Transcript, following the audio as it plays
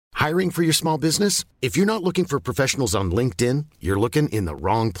Hiring for your small business? If you're not looking for professionals on LinkedIn, you're looking in the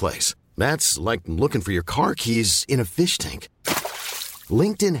wrong place. That's like looking for your car keys in a fish tank.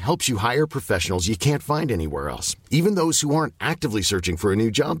 LinkedIn helps you hire professionals you can't find anywhere else, even those who aren't actively searching for a new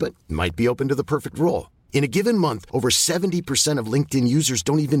job but might be open to the perfect role. In a given month, over 70% of LinkedIn users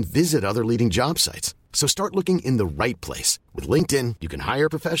don't even visit other leading job sites. So start looking in the right place. With LinkedIn, you can hire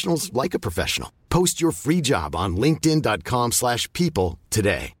professionals like a professional. Post your free job on linkedin.com/people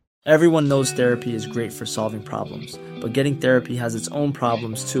today. Everyone knows therapy is great for solving problems, but getting therapy has its own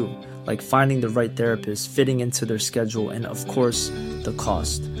problems too, like finding the right therapist, fitting into their schedule, and of course, the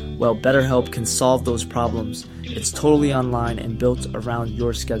cost. Well, BetterHelp can solve those problems. It's totally online and built around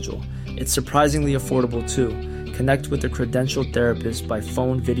your schedule. It's surprisingly affordable too. Connect with a credentialed therapist by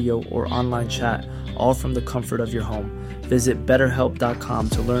phone, video, or online chat, all from the comfort of your home. Visit BetterHelp.com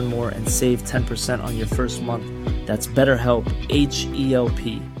to learn more and save 10% on your first month. That's BetterHelp,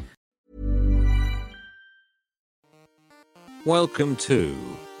 H-E-L-P. Welcome to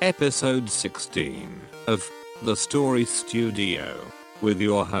episode 16 of The Story Studio with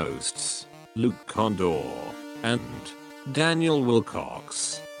your hosts, Luke Condor and Daniel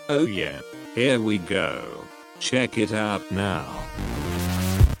Wilcox. Oh yeah, here we go. Check it out now.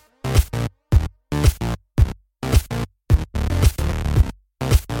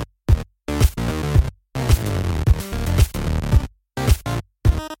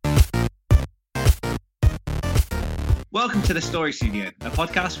 Welcome to The Story Studio, a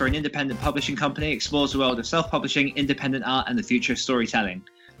podcast where an independent publishing company explores the world of self-publishing, independent art, and the future of storytelling.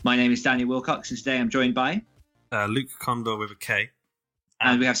 My name is Daniel Wilcox, and today I'm joined by... Luke Condor with a K.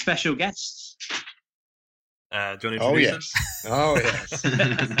 And we have special guests. Do you want to introduce them? Oh,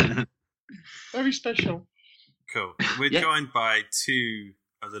 yes. Very special. Cool. We're joined by two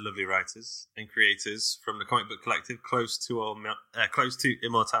of the lovely writers and creators from the comic book collective close to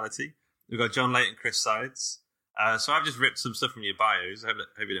Immortality. We've got John Late and Chris Sides. So I've just ripped some stuff from your bios. I hope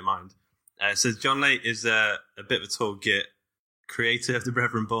you don't mind. It says John Late is a bit of a tall git, creator of the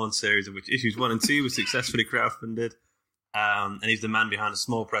Reverend Bourne series, of which issues 1 and 2 were successfully crowdfunded. And he's the man behind a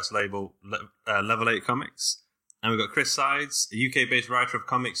small press label, Level 8 Comics. And we've got Chris Sides, a UK-based writer of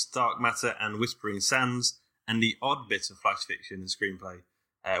comics, Dark Matter and Whispering Sands, and the odd bit of flash fiction and screenplay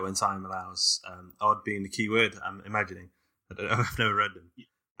when time allows. Odd being the key word, I'm imagining. I've never read them.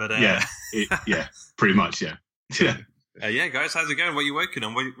 But yeah, pretty much, yeah. Yeah, guys, how's it going? What are you working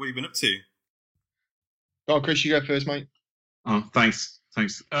on? What have you been up to? Oh, Chris, you go first, mate. Oh, thanks.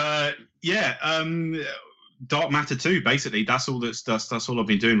 Dark Matter 2, basically. That's all I've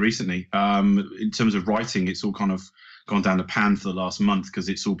been doing recently. In terms of writing, it's all kind of gone down the pan for the last month because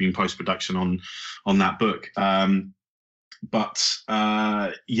it's all been post-production on that book.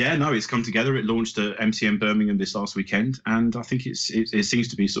 It's come together. It launched at MCM Birmingham this last weekend, and I think it seems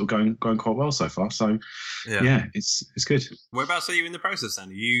to be sort of going quite well so far. So it's good. Whereabouts are you in the process then?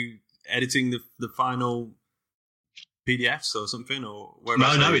 Are you editing the final PDFs or something, or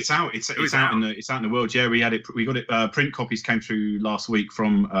no, it's out. It's out in the world. Yeah, we got it. Print copies came through last week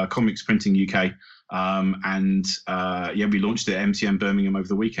from Comics Printing UK, we launched it at MCM Birmingham over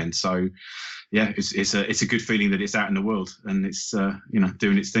the weekend. So yeah, it's a good feeling that it's out in the world and it's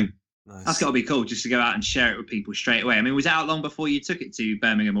doing its thing. Nice. That's got to be cool, just to go out and share it with people straight away. I mean, was it out long before you took it to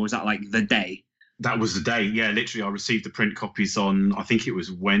Birmingham, or was that like the day? That was the day, yeah. Literally, I received the print copies on, I think it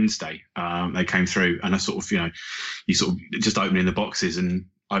was Wednesday. They came through, and I sort of, you sort of just opening the boxes and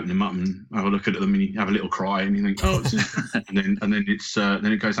open them up and have a look at them, and you have a little cry, and you think, oh, and then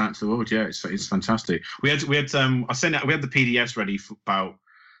it goes out to the world. Yeah, it's fantastic. We had we had the PDFs ready for about,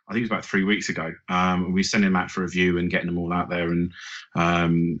 I think it was about 3 weeks ago. We sent them out for review and getting them all out there, and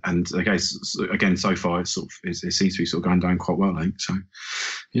again, so far it seems to be sort of going down quite well, I think. So,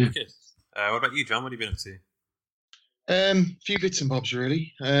 yeah. Good. What about you, John? What have you been up to? Few bits and bobs,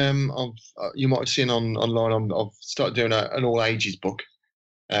 really. You might have seen online. I've started doing an all ages book.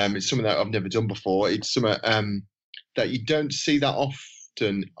 It's something that I've never done before. It's something that you don't see that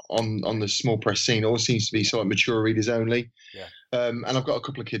often on the small press scene. It all seems to be sort of mature readers only. Yeah. And I've got a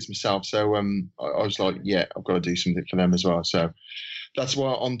couple of kids myself, so I was like, yeah, I've got to do something for them as well. So that's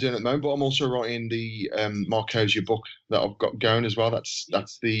what I'm doing at the moment. But I'm also writing the Marcosia book that I've got going as well.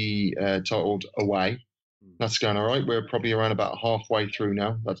 That's the titled Away. That's going all right. We're probably around about halfway through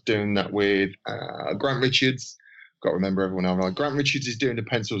now. That's doing that with Grant Richards. Got to remember everyone else. Like, Grant Richards is doing the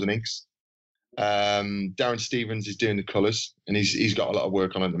pencils and inks. Darren Stevens is doing the colours, and he's got a lot of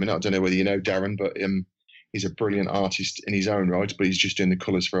work on it at the minute. I don't know whether you know Darren, but he's a brilliant artist in his own right, but he's just doing the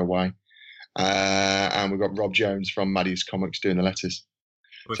colours for Away. And we've got Rob Jones from Maddie's Comics doing the letters.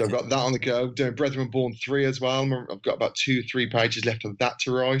 So I've got that on the go. Doing Brethren Born 3 as well. I've got about 2-3 pages left of that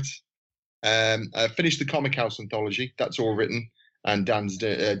to write. I finished the Comic House anthology. That's all written, and Dan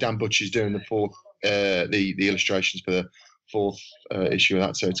Butcher's doing the fourth, the illustrations for the fourth issue of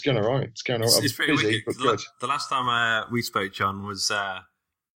that. So it's going all right. It's going all right. It's pretty busy, wicked. The last time we spoke, John, was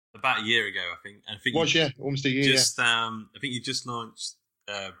about a year ago, I think. And I think almost a year. I think you just launched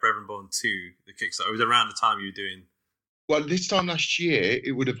Brethren Born 2, the Kickstarter. It was around the time you were doing. Well, this time last year,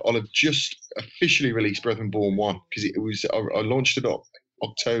 I'll have just officially released Brethren Born 1 because I launched it up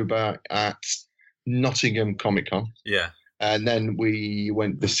October at Nottingham Comic Con. Yeah. And then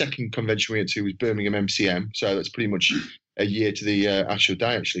the second convention we went to was Birmingham MCM. So that's pretty much a year to the actual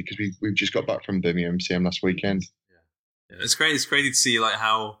day, actually, because we've just got back from Birmingham MCM last weekend. Yeah. It's great. It's crazy to see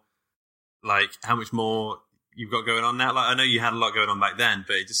how much more you've got going on now. Like, I know you had a lot going on back then,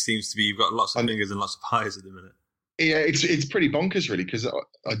 but it just seems to be you've got lots of fingers and lots of pies at the minute. Yeah, it's pretty bonkers, really, because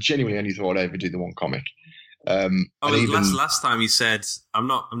I genuinely only thought I'd ever do the one comic. Last time you said, "I'm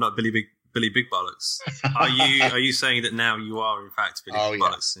not Billy Big Bollocks." Are you saying that now you are in fact Billy Big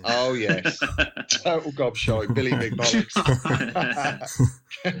Bollocks? Yeah. Oh yes, total gobshite, Billy Big Bollocks.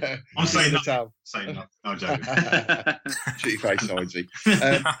 I'm saying that. Saying that. I'm joking. Shitty face, Sidesy.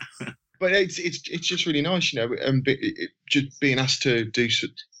 But it's just really nice, just being asked to do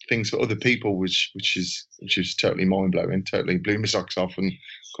things for other people, which is totally mind blowing. Totally blew my socks off, and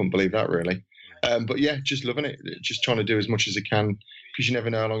couldn't believe that, really. But yeah, just loving it. Just trying to do as much as I can because you never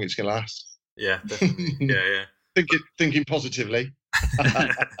know how long it's going to last. Yeah, definitely. yeah. Thinking positively.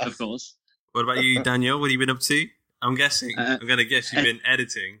 Of course. What about you, Daniel? What have you been up to? I'm guessing. I'm going to guess you've been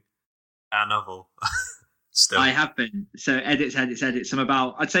editing our novel. Still. I have been. So edits. I'd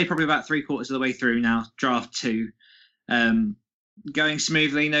say probably about 3/4 of the way through now. Draft 2. Going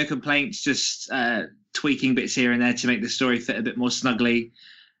smoothly, no complaints. Just tweaking bits here and there to make the story fit a bit more snugly.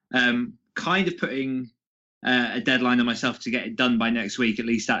 Kind of putting a deadline on myself to get it done by next week, at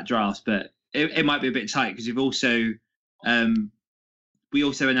least that draft, but it might be a bit tight because we also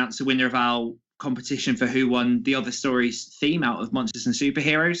announced the winner of our competition for who won the other stories theme out of Monsters and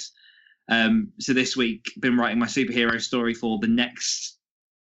Superheroes. So this week, been writing my superhero story for the next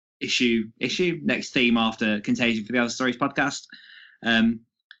next theme after Contagion for the Other Stories podcast.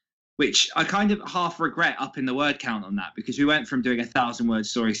 Which I kind of half regret upping the word count on that because we went from doing 1,000-word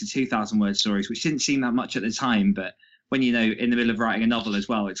stories to 2,000-word stories, which didn't seem that much at the time. But when in the middle of writing a novel as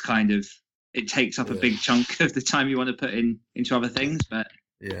well, it's it takes up a big chunk of the time you want to put into other things. But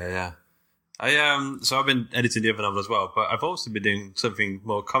yeah. So I've been editing the other novel as well, but I've also been doing something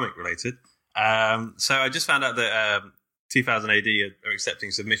more comic related. So I just found out that 2000 AD are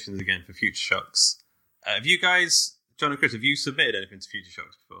accepting submissions again for Future Shocks. Have you guys, John and Chris, have you submitted anything to Future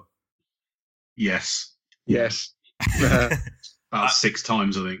Shocks before? Yes. About 6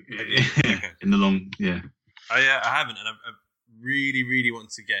 times, I think. Okay. In the long, I haven't, and I really, really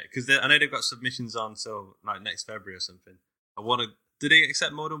want to get because I know they've got submissions on till like next February or something. Do they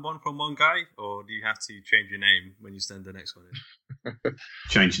accept more than one from one guy, or do you have to change your name when you send the next one in?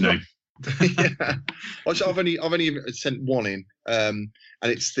 Change your name. Yeah. I've only sent one in, and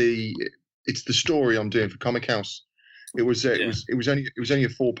it's the story I'm doing for Comic House. It was only a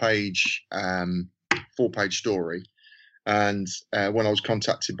 4-page story, and when I was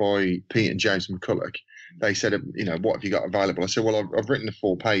contacted by Pete and James McCulloch, they said, what have you got available? I said, well, I've written a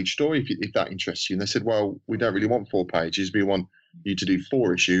 4-page story if that interests you. And they said, well, we don't really want 4 pages. We want you to do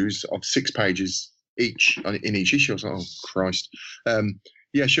 4 issues of 6 pages each in each issue. I was like, oh Christ.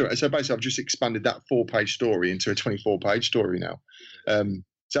 Yeah, sure. So basically, I've just expanded that 4-page story into a 24-page story now.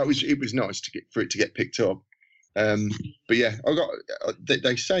 So it was nice for it to get picked up. But yeah,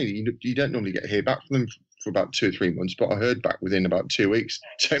 they say you don't normally hear back from them for about 2 or 3 months, but I heard back within about 2 weeks.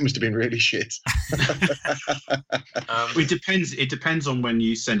 So it must have been really shit. It depends on when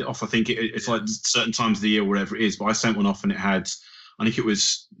you send it off. I think it's like certain times of the year, or whatever it is. But I sent one off and I think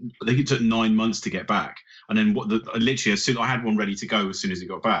it took 9 months to get back. And then literally as soon I had one ready to go as soon as it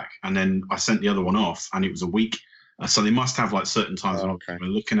got back, and then I sent the other one off, and it was a week. So they must have like certain times when we're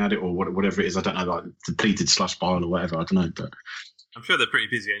looking at it, or whatever it is. I don't know, like depleted /file or whatever. I don't know, but I'm sure they're pretty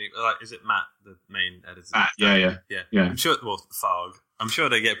busy. Like, is it Matt, the main editor? Matt, yeah. I'm sure. Well, Fog. I'm sure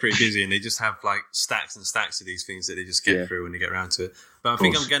they get pretty busy, and they just have like stacks and stacks of these things that they just get through when they get around to it. But I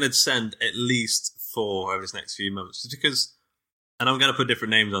think I'm going to send at least 4 over this next few months, just because, and I'm going to put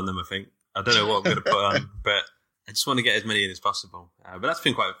different names on them. I don't know what I'm going to put on, but I just want to get as many in as possible. But that's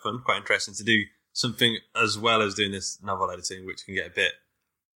been quite fun, quite interesting to do something as well as doing this novel editing, which can get a bit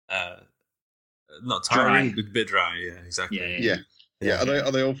not tiring, but a bit dry. Yeah, exactly. Yeah.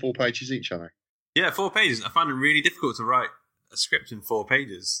 Are they all 4 pages each? Are they? Yeah, 4 pages. I find it really difficult to write a script in 4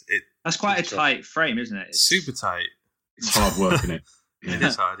 pages. That's quite a tight frame, isn't it? It's super tight. It's hard work, isn't it? Yeah. It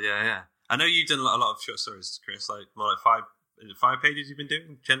is hard, yeah. I know you've done a lot of short stories, Chris, like more like 5 pages you've been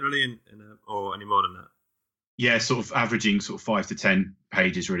doing generally, or any more than that? Yeah, sort of averaging sort of 5 to 10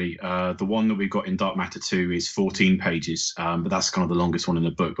 pages, really. The one that we've got in Dark Matter 2 is 14 pages, but that's kind of the longest one in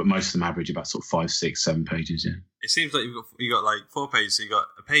the book. But most of them average about sort of 5, 6, 7 pages, yeah. It seems like you got like 4 pages. So you got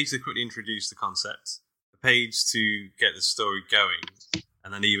a page to quickly introduce the concept, a page to get the story going,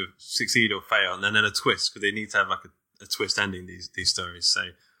 and then either succeed or fail, and then a twist, because they need to have like a twist ending, these stories. So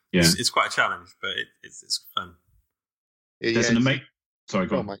yeah, it's quite a challenge, but it's fun. There's an amazing... Sorry,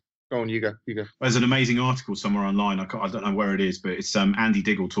 go on, mate. Go on, you go. There's an amazing article somewhere online. I don't know where it is, but it's Andy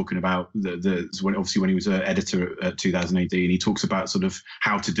Diggle talking about when he was an editor at 2000 AD, and he talks about sort of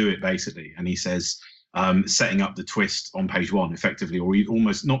how to do it basically. And he says setting up the twist on page 1 effectively, or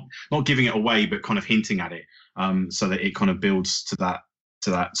almost not giving it away, but kind of hinting at it, so that it kind of builds to that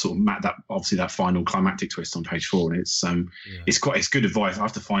sort of that obviously that final climactic twist on page 4. And it's good advice. I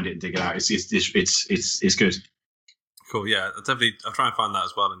have to find it and dig it out. It's good. Cool, yeah. I'll try and find that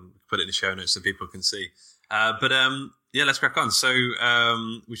as well and put it in the show notes so people can see. But let's crack on. So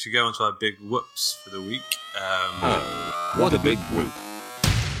we should go on to our big whoops for the week. What a big whoop.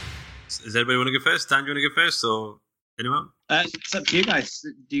 Does anybody want to go first? Dan, do you want to go first, or anyone? It's up to you guys.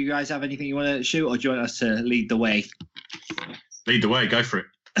 Do you guys have anything you want to shoot, or do you want us to lead the way? Lead the way, go for it.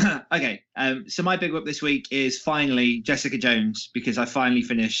 Okay, so my big whoop this week is finally Jessica Jones, because I finally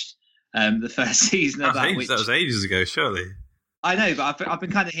finished the first season of that. That was ages ago, surely. I know, but I've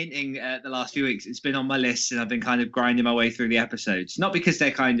been kind of hinting the last few weeks. It's been on my list, and I've been kind of grinding my way through the episodes. Not because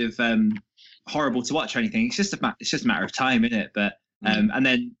they're kind of horrible to watch or anything. It's just a matter of time, isn't it? But and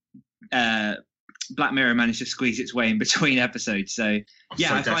then Black Mirror managed to squeeze its way in between episodes. So I'm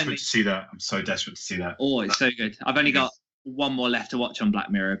so desperate to see that. I'm so desperate to see that. Oh, it's so good. I've only got one more left to watch on Black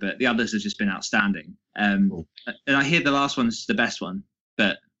Mirror, but the others have just been outstanding. And I hear the last one's the best one,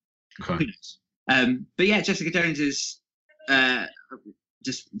 but. Okay. But yeah, Jessica Jones is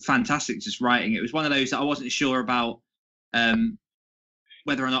just fantastic, just writing. It was one of those that I wasn't sure about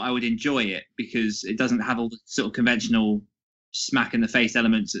whether or not I would enjoy it, because it doesn't have all the sort of conventional smack in the face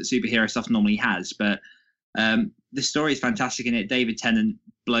elements that superhero stuff normally has. But the story is fantastic in it. David Tennant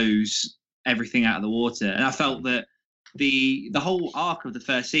blows everything out of the water, and I felt that the whole arc of the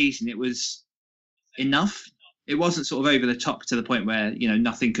first season, it was enough. It wasn't sort of over the top to the point where,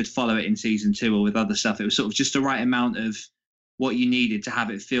 nothing could follow it in season 2 or with other stuff. It was sort of just the right amount of what you needed to have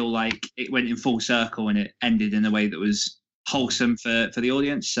it feel like it went in full circle and it ended in a way that was wholesome for the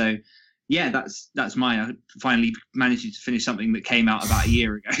audience. So yeah, that's mine. I finally managed to finish something that came out about a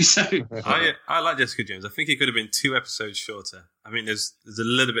year ago. So I like Jessica Jones. I think it could have been 2 episodes shorter. I mean, there's a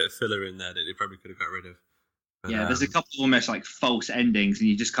little bit of filler in there that they probably could have got rid of. But, there's a couple of almost like false endings, and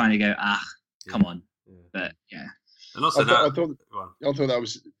you just kind of go, come on. But yeah, and also I thought that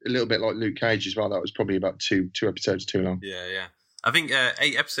was a little bit like Luke Cage as well. That was probably about two episodes too long. Yeah. I think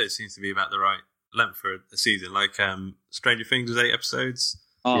 8 episodes seems to be about the right length for a season. Like Stranger Things was 8 episodes.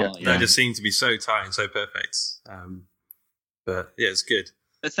 They just seem to be so tight and so perfect. But yeah, it's good.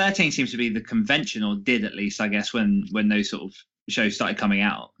 But 13 seems to be the convention, or did at least, I guess, when those sort of shows started coming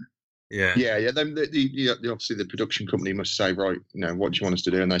out. Yeah. Obviously, the production company must say, right, what do you want us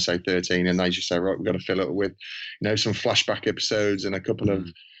to do? And they say 13, and they just say, right, we've got to fill it with, some flashback episodes and a couple of,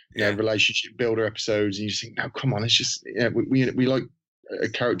 relationship builder episodes. And you just think, no, come on, it's just, we like a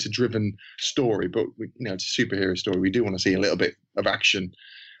character-driven story, but it's a superhero story. We do want to see a little bit of action.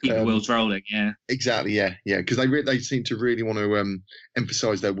 Keep the wheels rolling, yeah. Exactly, yeah, because they seem to really want to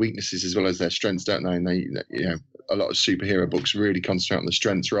emphasise their weaknesses as well as their strengths, don't they? And they, a lot of superhero books really concentrate on the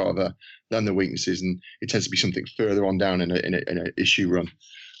strengths rather than the weaknesses, and it tends to be something further on down in an issue run.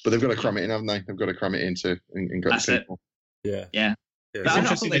 But they've got to cram it in, haven't they? They've got to cram it in and go to people. Yeah. But I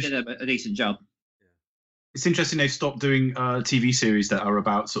thought they did a decent job. It's interesting they've stopped doing TV series that are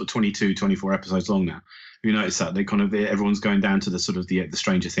about sort of 22, 24 episodes long now. You notice that they kind of everyone's going down to the sort of the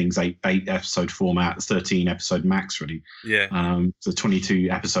Stranger Things 8 episode format, 13 episode max really. Yeah. So 22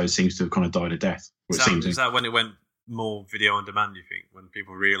 episodes seems to have kind of died a death. Is that when it went more video on demand? You think when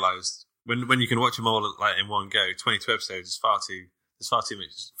people realised when you can watch them all like in one go, 22 episodes is there's far too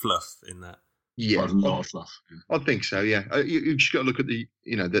much fluff in that. Yeah, a lot of fluff. I think so. Yeah, you just got to look at the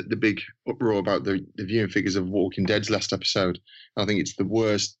big uproar about the viewing figures of Walking Dead's last episode. I think it's the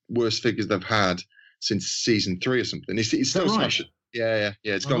worst figures they've had since season 3 or something. It's still smashing. Yeah.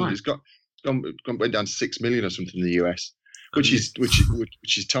 It's gone. Right. It's went down to 6 million or something in the US, which is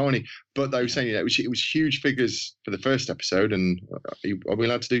tiny. But they were saying it was huge figures for the first episode. And are we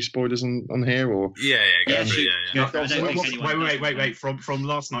allowed to do spoilers on here or? Yeah. Wait. From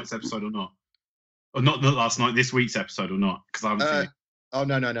last night's episode or not? Or not last night, this week's episode or not? Because I haven't seen it. Oh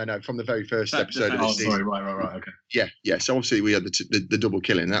no! From the very first episode of the season. Sorry, right. Okay. Yeah. So obviously we had the double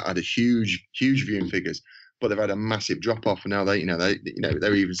killing that had a huge viewing figures, but they've had a massive drop off, and now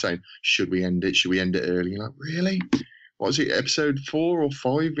they're even saying, should we end it? Should we end it early? You're like, really? What was it? Episode 4 or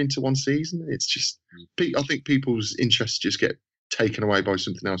 5 into one season? It's just, I think people's interests just get taken away by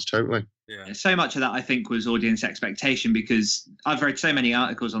something else totally. Yeah. So much of that I think was audience expectation, because I've read so many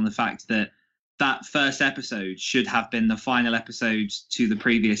articles on the fact that first episode should have been the final episode to the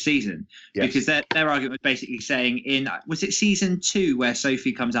previous season. Yes. Because their argument was basically saying was it season 2 where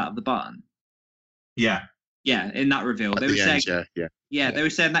Sophie comes out of the barn? Yeah, in that reveal. They were saying, they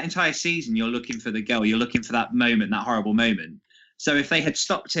were saying that entire season you're looking for the girl, you're looking for that moment, that horrible moment. So if they had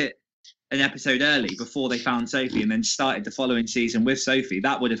stopped it an episode early before they found Sophie and then started the following season with Sophie,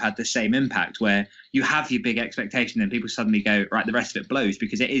 that would have had the same impact, where you have your big expectation and people suddenly go, right, the rest of it blows,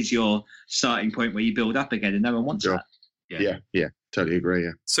 because it is your starting point where you build up again and no one wants that. Yeah, totally agree.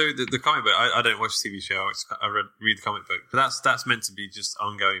 Yeah. So the comic book, I don't watch the TV show. I read the comic book, but that's meant to be just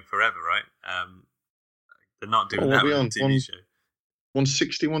ongoing forever, right? They're not doing that with the TV show.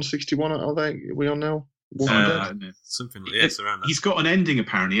 160, 161, are they? Are we on now? Something, it's around that. He's got an ending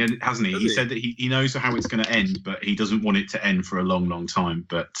apparently, hasn't he? He said that he knows how it's going to end, but he doesn't want it to end for a long, long time.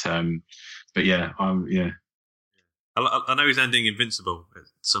 But yeah. I know he's ending Invincible at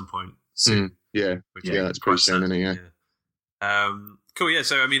some point soon. That's pretty soon, isn't it? Yeah. Cool. Yeah.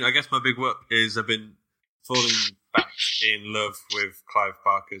 So I mean, I guess my big work is I've been falling back in love with Clive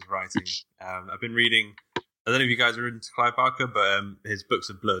Barker's writing. I've been reading. I don't know if you guys are into Clive Barker, but his Books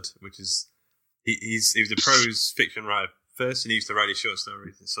of Blood, which is he was a prose fiction writer first, and he used to write his short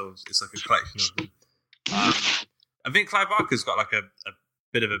stories. So it's like a collection of them. I think Clive Barker's got like a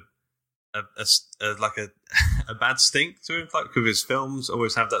bit of a bad stink to him, like because his films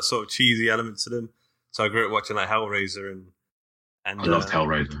always have that sort of cheesy element to them. So I grew up watching like Hellraiser and I loved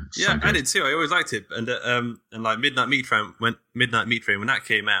Hellraiser. Yeah, I did too. I always liked it. And like Midnight Meat Train when that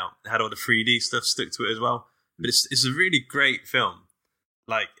came out, it had all the 3D stuff stuck to it as well. But it's a really great film.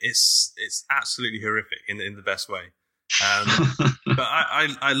 Like it's absolutely horrific in the best way. But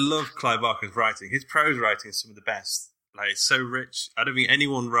I love Clive Barker's writing. His prose writing is some of the best. Like it's so rich. I don't think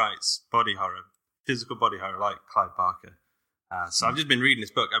anyone writes body horror, physical body horror like Clive Barker. So I've just been reading this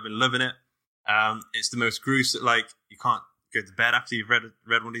book. I've been loving it. It's the most gruesome. Like you can't go to bed after you've read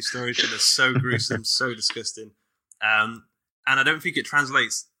one of these stories. But they're so gruesome, so disgusting. And I don't think it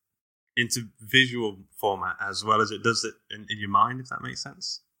translates into visual format as well as it does it in your mind, if that makes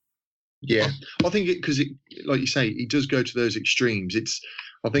sense. Yeah, I think because like you say, he does go to those extremes.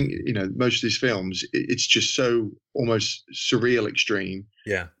 I think most of his films, it's just so almost surreal extreme.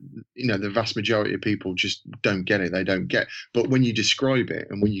 Yeah, the vast majority of people just don't get it. They don't get. But when you describe it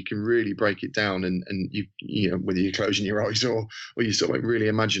and when you can really break it down and you whether you're closing your eyes or you're sort of like really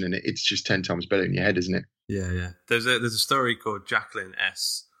imagining it, it's just 10 times better in your head, isn't it? Yeah. There's a story called Jacqueline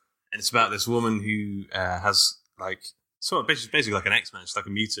S. And it's about this woman who has like sort of basically like an X-Man, she's like a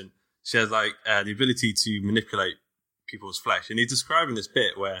mutant. She has like the ability to manipulate people's flesh. And he's describing this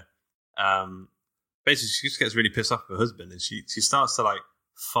bit where basically she just gets really pissed off with her husband, and she starts to like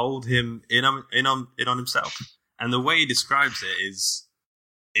fold him in on himself. And the way he describes it is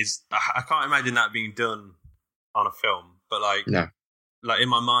I can't imagine that being done on a film, but like in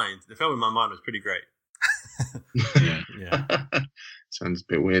my mind, the film in my mind was pretty great. Yeah. Sounds a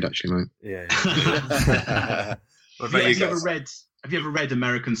bit weird, actually, mate. Yeah. Have you ever read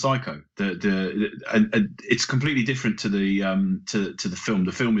American Psycho? It's completely different to the film.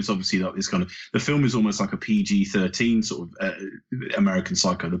 The film is obviously like this kind of. The film is almost like a PG-13 sort of American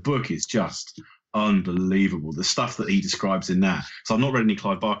Psycho. The book is just unbelievable. The stuff that he describes in that. So I've not read any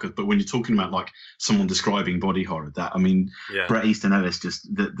Clive Barker, but when you're talking about like someone describing body horror, Bret Easton Ellis, just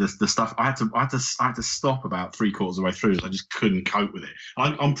the stuff. I had to stop about 3/4 of the way through. I just couldn't cope with it.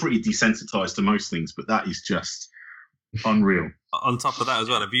 I'm pretty desensitized to most things, but that is just unreal. On top of that as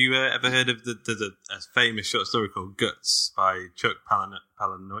well, have you ever heard of the famous short story called Guts by Chuck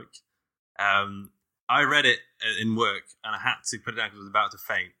Palahniuk? I read it in work and I had to put it down because I was about to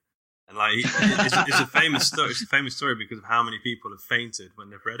faint. And like, it's a famous story. It's a famous story because of how many people have fainted when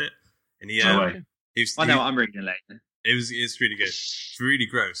they've read it. And I know what I'm reading later. It's really good. It's really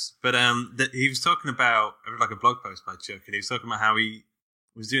gross. But he was talking about, I read like a blog post by Chuck, and he was talking about how he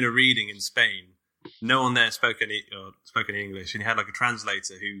was doing a reading in Spain. No one there spoke any English, and he had like a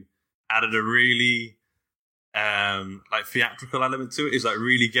translator who added a really like theatrical element to it. He's like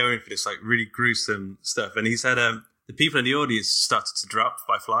really going for this like really gruesome stuff. And he said the people in the audience started to drop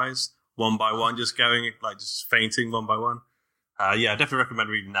by flies one by one, just going like just fainting one by one. Yeah, I definitely recommend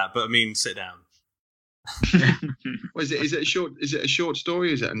reading that. But I mean, sit down. What is it? Is it a short? Is it a short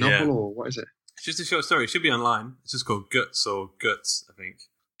story? Is it a novel or what is it? It's just a short story. It should be online. It's just called Guts, I think.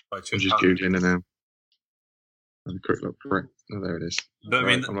 I'm just googling it now. Have a quick look for it. Oh, there it is. But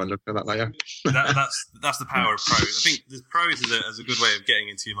right, I mean, I might look at that later. that's the power of prose. I think the prose is a good way of getting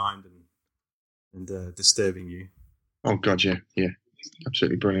into your mind and disturbing you. Oh god, yeah,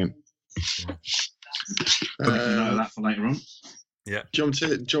 absolutely brilliant. Know that for later on. Yeah. Do you want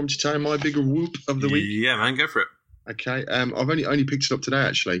to tell my bigger whoop of the week? Yeah, man, go for it. Okay. I've only picked it up today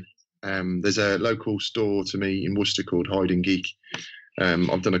actually. There's a local store to me in Worcester called Hide and Geek.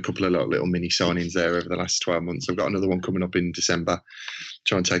 I've done a couple of little mini signings there over the last 12 months. I've got another one coming up in December.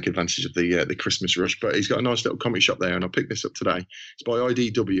 Try and take advantage of the Christmas rush. But he's got a nice little comic shop there, and I picked this up today. It's by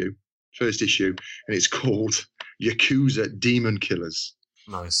IDW, first issue, and it's called Yakuza Demon Killers.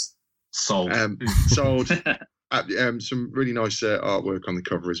 Nice. Sold. Some really nice artwork on the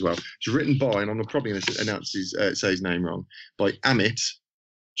cover as well. It's written by, and I'm probably going to say his name wrong, by Amit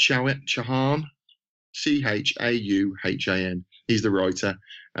Chauhan, Chauhan. He's the writer,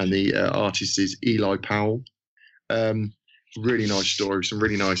 and the artist is Eli Powell. Really nice story, some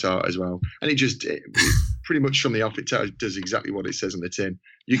really nice art as well. And it pretty much from the off, it does exactly what it says on the tin.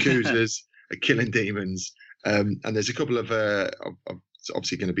 Yakuzas are killing demons, and there's a couple of it's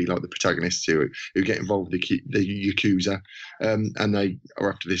obviously going to be like the protagonists who get involved with the Yakuza, and they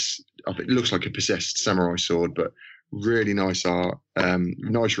are after this. It looks like a possessed samurai sword, but really nice art,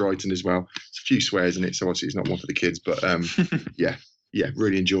 nice writing as well. There's a few swears in it, so obviously it's not one for the kids, but yeah,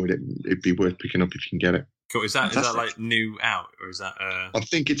 really enjoyed it. It'd be worth picking up if you can get it. Cool. Is that like new out, or is that? I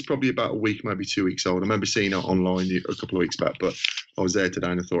think it's probably about a week, maybe 2 weeks old. I remember seeing it online a couple of weeks back, but I was there today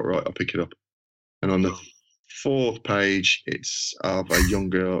and I thought, right, I'll pick it up. And on the fourth page, it's of a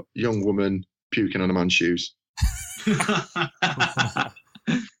young woman puking on a man's shoes.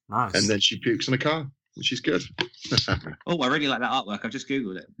 Nice. And then she pukes on a car, which is good. Oh, I really like that artwork. I've just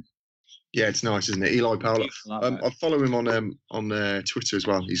Googled it. Yeah, it's nice, isn't it? Eli Powell. I follow him on Twitter as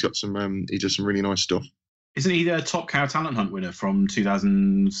well. He's got some. He does some really nice stuff. Isn't he the Top Cow Talent Hunt winner from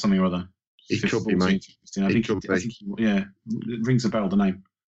 2000 something or other? He could be, mate. I think it rings a bell. The name.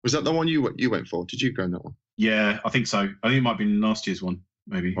 Was that the one you went for? Did you go in that one? Yeah, I think so. I think it might have been last year's one,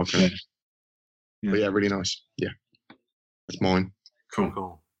 maybe. Okay. Yeah. But yeah, really nice. Yeah, that's mine.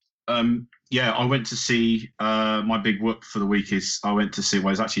 Cool. Yeah, I went to see my big whoop for the week is I went to see. Well,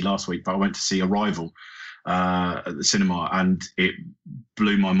 it was actually last week, but I went to see Arrival at the cinema, and it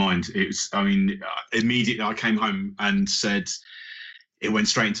blew my mind. It was. I mean, immediately I came home and said it went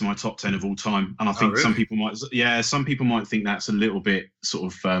straight into my top 10 of all time. And I think some people might think that's a little bit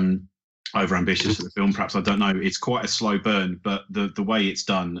sort of overambitious for the film. Perhaps, I don't know. It's quite a slow burn, but the way it's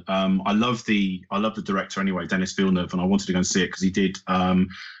done, I love the director anyway, Denis Villeneuve, and I wanted to go and see it because he did.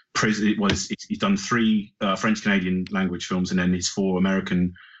 He's done 3 French Canadian language films, and then his 4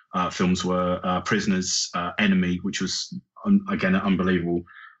 American films were Prisoners, Enemy, which was again unbelievable,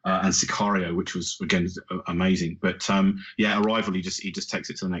 and Sicario, which was again amazing. But Arrival, he just takes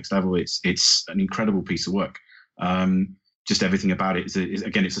it to the next level. It's an incredible piece of work. Just everything about it is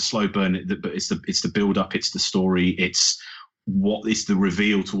again, it's a slow burn, but it's the build up, it's the story, it's the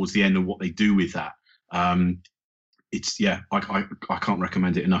reveal towards the end and what they do with that. I can't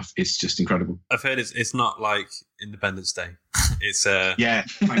recommend it enough. It's just incredible. I've heard it's not like Independence Day. It's yeah,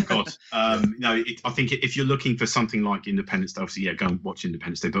 thank God. I think if you're looking for something like Independence Day, obviously, go and watch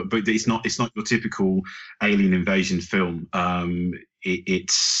Independence Day. But it's not your typical alien invasion film.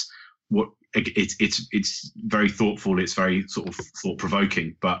 It's very thoughtful. It's very sort of thought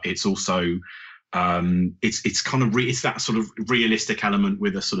provoking, but it's also it's kind of it's that sort of realistic element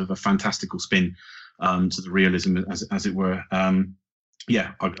with a sort of a fantastical spin to the realism, as it were. I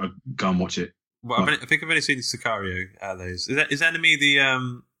go and watch it. Well, I think I've only seen Sicario out of those. Is Enemy the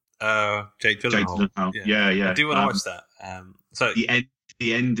Jake Gyllenhaal? Yeah. I do want to watch that. So the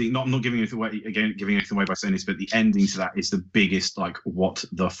ending, not giving anything away by saying this, but the ending to that is the biggest like what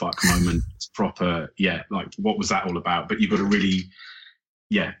the fuck moment. It's proper, like what was that all about? But you've got to really,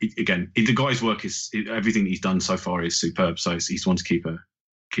 the guy's work everything he's done so far is superb. So he's one to keep an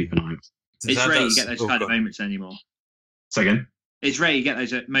eye on. It's rare you get those kind of moments anymore. Say again? It's rare you get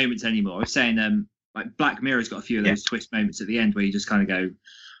those moments anymore. I was saying, like Black Mirror's got a few of those twist moments at the end where you just kind of go,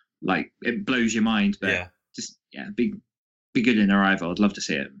 like, it blows your mind. But be good in Arrival. I'd love to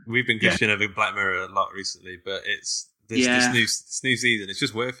see it. We've been gushing over Black Mirror a lot recently, but it's this new season. It's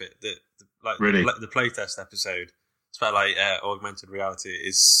just worth it. like Really? the playtest episode. It's about like augmented reality.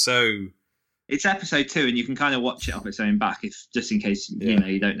 Is so. It's episode 2, and you can kind of watch it off its own back, if just in case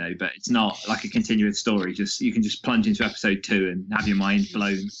you don't know. But it's not like a continuous story. You can just plunge into episode 2 and have your mind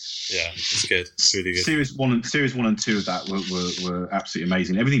blown. Yeah, it's good. It's really good. Series one and two of that were absolutely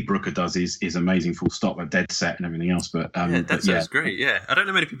amazing. Everything Brooker does is amazing. Full stop. With Dead Set and everything else. But Dead Set is great. Yeah, I don't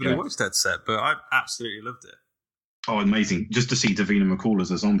know many people who watch Dead Set, but I absolutely loved it. Oh, amazing! Just to see Davina McCall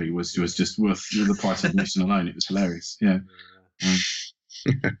as a zombie was just worth the price of admission alone. It was hilarious. Yeah.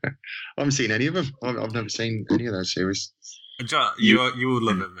 I haven't seen any of them. I've never seen any of those series. John, you will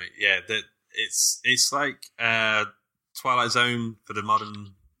love it, mate. Yeah, it's like Twilight Zone for the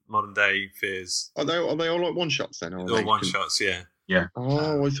modern day fears. Are they all like one shots then? Or all one shots, yeah. Yeah.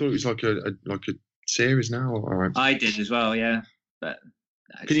 Oh, I thought it was like a series now. All right. I did as well, yeah. But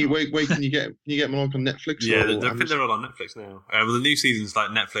can you wait? Can you get them like on Netflix? Yeah, I think they're all on Netflix now. Well, the new season's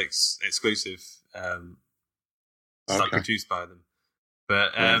like Netflix exclusive. It's like produced by them.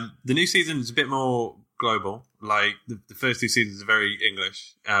 But the new season is a bit more global. Like the first 2 seasons are very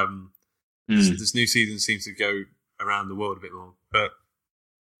English. This new season seems to go around the world a bit more. But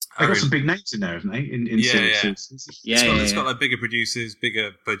they got some big names in there, haven't they? It's got like bigger producers,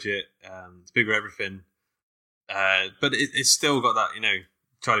 bigger budget, it's bigger everything. But it's still got that,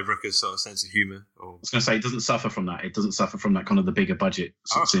 Charlie Brooker's sort of sense of humour. I was going to say, it doesn't suffer from that. It doesn't suffer from that kind of the bigger budget.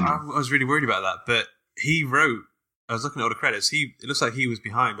 I was really worried about that, but he wrote. I was looking at all the credits. It looks like he was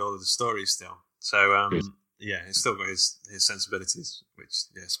behind all of the stories still. So he's still got his sensibilities, which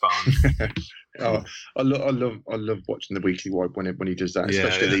spot on. I love watching the weekly wipe when he does that,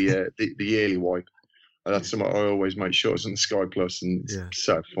 especially the yearly wipe. That's something I always make sure it's on the Sky Plus, and it's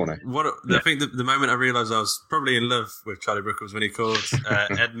so funny. I think the moment I realised I was probably in love with Charlie Brooker was when he called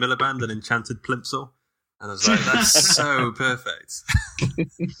Ed Miliband an enchanted plimsoll. And I was like, that's so perfect.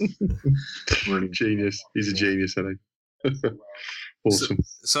 Brilliant. Genius. He's a genius, isn't he? Awesome.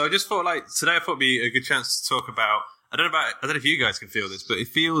 So I just thought, today I thought it'd be a good chance to talk about, I don't know if you guys can feel this, but it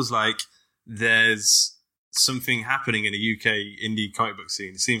feels like there's something happening in the UK indie comic book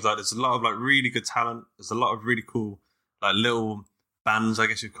scene. It seems like there's a lot of really good talent. There's a lot of really cool, little bands, I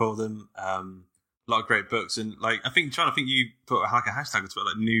guess you'd call them. A lot of great books. And I think, John, you put a hashtag to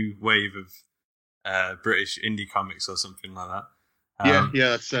it, new wave of British indie comics or something like that.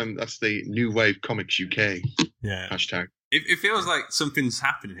 That's the New Wave Comics UK hashtag. It feels like something's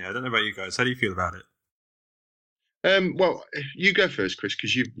happening here. I don't know about you guys. How do you feel about it? Well, you go first, Chris,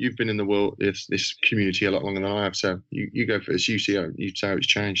 because you've been in the world this community a lot longer than I have. So you go first. You see how it's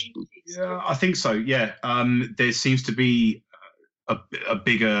changed. Yeah, I think so. Yeah, there seems to be a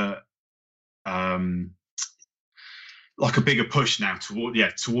bigger. A bigger push now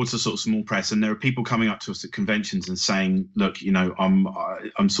towards the sort of small press, and there are people coming up to us at conventions and saying, "Look, you ask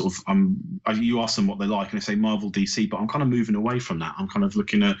them what they like, and they say Marvel, DC, but I'm kind of moving away from that. I'm kind of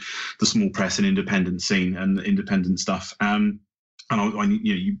looking at the small press and independent scene and the independent stuff." And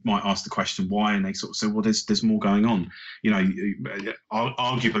you might ask the question why, and they sort of say, "Well, there's more going on."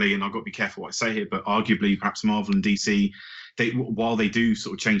 Arguably, and I've got to be careful what I say here, but arguably, perhaps Marvel and DC, while they do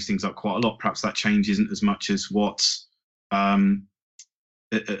sort of change things up quite a lot, perhaps that change isn't as much as what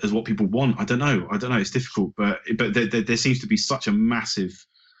people want. I don't know. It's difficult, but there seems to be such a massive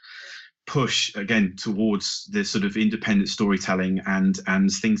push again towards the sort of independent storytelling and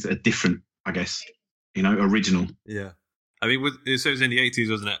things that are different. I guess original. Yeah, I mean, so it was in the 80s,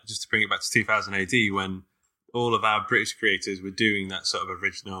 wasn't it? Just to bring it back to 2000 AD, when all of our British creators were doing that sort of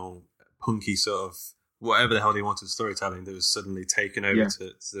original, punky sort of whatever the hell they wanted storytelling that was suddenly taken over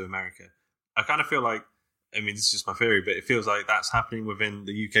to America. I kind of feel like, I mean, this is just my theory, but it feels like that's happening within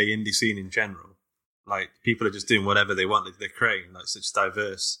the UK indie scene in general. People are just doing whatever they want. They're creating such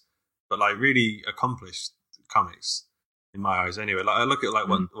diverse, but really accomplished comics in my eyes. Anyway, I look at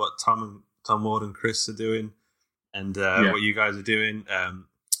what Tom Ward and Chris are doing, and what you guys are doing.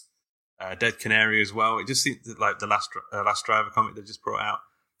 Dead Canary as well. It just seems like the last Driver comic they just brought out.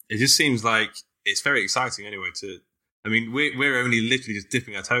 It just seems like it's very exciting. Anyway, we're only literally just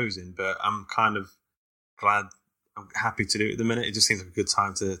dipping our toes in, but I'm kind of glad, I'm happy to do it at the minute. It just seems like a good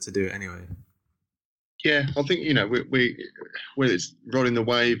time to do it anyway. Yeah, I think we're it's riding the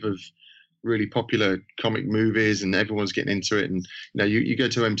wave of really popular comic movies, and everyone's getting into it. And you go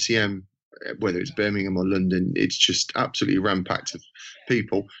to MCM, whether it's Birmingham or London, it's just absolutely rampacked of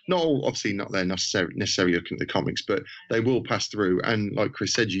people. Obviously not there necessarily looking at the comics, but they will pass through. And like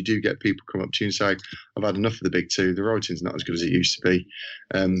Chris said, you do get people come up to you and say, "I've had enough of the big two. The writing's not as good as it used to be.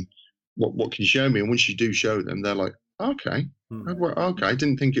 What can you show me?" And once you do show them, they're like, Okay. Well, okay. I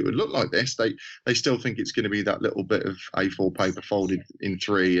didn't think it would look like this. They still think it's going to be that little bit of A4 paper folded in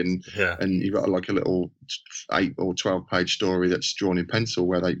 3, and you've got like a little 8 or 12-page story that's drawn in pencil,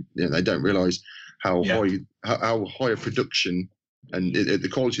 where they don't realise how high a production and the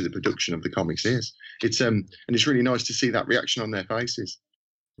quality of the production of the comics is. It's and it's really nice to see that reaction on their faces.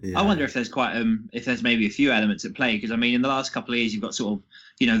 Yeah. I wonder if there's if there's maybe a few elements at play, because I mean, in the last couple of years, you've got sort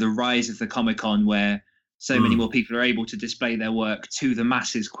of the rise of the Comic-Con, where so many more people are able to display their work to the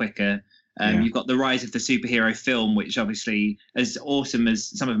masses quicker. You've got the rise of the superhero film, which obviously, as awesome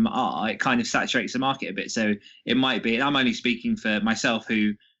as some of them are, it kind of saturates the market a bit. So it might be, and I'm only speaking for myself,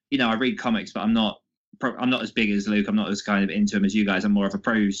 who, I read comics, but I'm not as big as Luke. I'm not as kind of into them as you guys. I'm more of a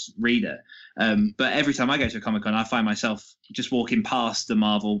prose reader. But every time I go to a Comic-Con, I find myself just walking past the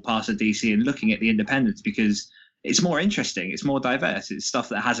Marvel, past the DC, and looking at the independents, because it's more interesting. It's more diverse. It's stuff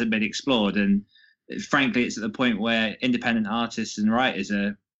that hasn't been explored. And frankly, it's at the point where independent artists and writers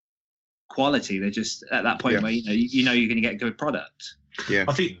are quality. They're just at that point where you're going to get good product. Yeah,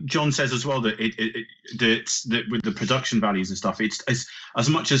 I think John says as well that that with the production values and stuff, it's as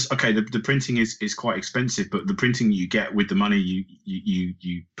much as the printing is quite expensive, but the printing you get with the money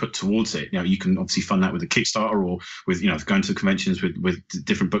you put towards it, you can obviously fund that with a Kickstarter or with going to conventions with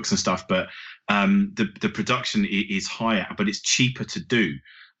different books and stuff. But the production is higher, but it's cheaper to do.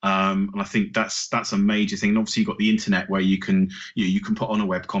 And I think that's a major thing. And obviously, you've got the internet where you can put on a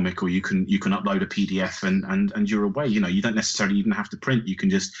webcomic, or you can upload a PDF and you're away. You don't necessarily even have to print. You can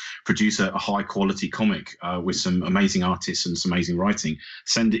just produce a high quality comic with some amazing artists and some amazing writing.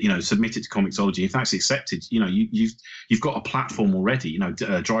 Send it, submit it to Comixology. If that's accepted, you've got a platform already.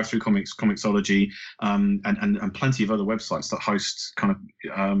 Drive Through Comics, Comixology, and plenty of other websites that host kind of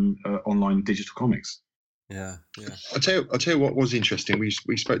online digital comics. Yeah. I'll tell you what was interesting. We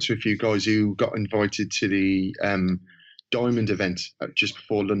spoke to a few guys who got invited to the Diamond event just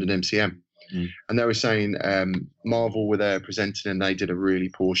before London MCM, and they were saying Marvel were there presenting, and they did a really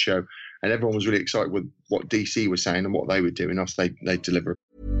poor show, and everyone was really excited with what DC was saying and what they were doing. They deliver.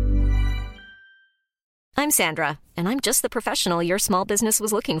 I'm Sandra, and I'm just the professional your small business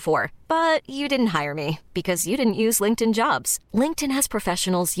was looking for. But you didn't hire me because you didn't use LinkedIn Jobs. LinkedIn has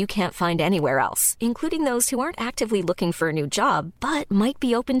professionals you can't find anywhere else, including those who aren't actively looking for a new job, but might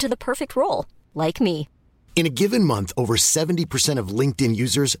be open to the perfect role, like me. In a given month, over 70% of LinkedIn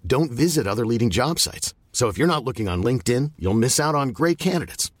users don't visit other leading job sites. So if you're not looking on LinkedIn, you'll miss out on great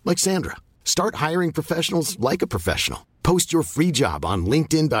candidates like Sandra. Start hiring professionals like a professional. Post your free job on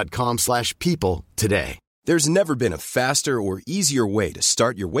linkedin.com/people today. There's never been a faster or easier way to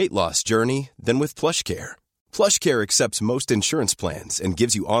start your weight loss journey than with PlushCare. PlushCare accepts most insurance plans and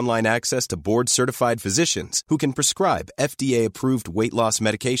gives you online access to board-certified physicians who can prescribe FDA-approved weight loss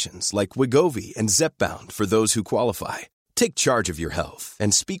medications like Wegovy and Zepbound for those who qualify. Take charge of your health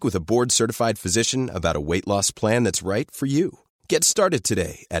and speak with a board-certified physician about a weight loss plan that's right for you. Get started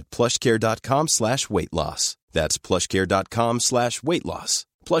today at plushcare.com/weight loss. That's plushcare.com/weight loss.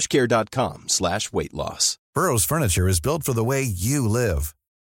 plushcare.com/weight loss. Burrow's furniture is built for the way you live.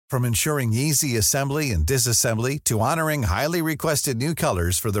 From ensuring easy assembly and disassembly to honoring highly requested new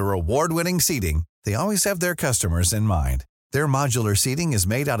colors for their award-winning seating, they always have their customers in mind. Their modular seating is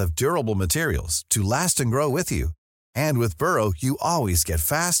made out of durable materials to last and grow with you. And with Burrow, you always get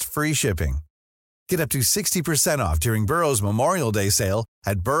fast, free shipping. Get up to 60% off during Burrow's Memorial Day sale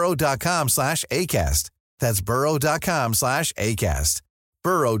at burrow.com/ACAST. That's burrow.com/ACAST.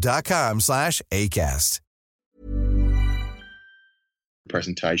 burrow.com/ACAST.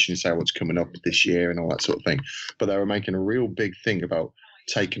 Presentation, say what's coming up this year and all that sort of thing. But they were making a real big thing about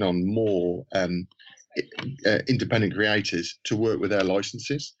taking on more independent creators to work with their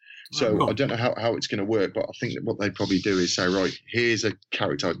licenses. So I don't know how it's going to work, but I think that what they probably do is say, right, here's a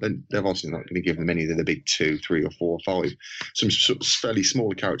character. They're obviously not going to give them any of the big 2, 3 or 4 or 5. Some sort of fairly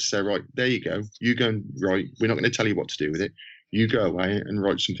smaller characters say, right, there you go. You go and write. We're not going to tell you what to do with it. You go away and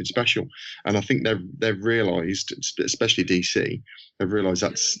write something special. And I think they've realised, especially DC, they've realised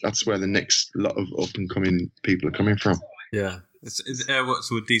that's where the next lot of up and coming people are coming from. Yeah. So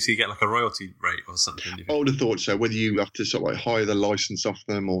would DC get like a royalty rate or something? I would have thought so. Whether you have to sort of like hire the license off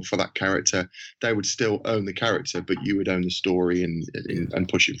them or for that character, they would still own the character, but you would own the story and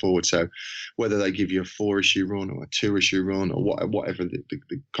push it forward. So whether they give you a 4-issue run or a 2-issue run or whatever the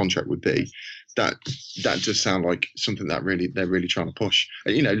contract would be, that does sound like something that they're really trying to push.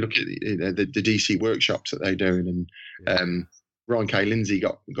 And, look at the DC workshops that they're doing, and Ryan K. Lindsay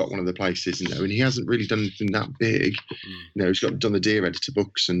got one of the places, and he hasn't really done anything that big. He's done the Dear Editor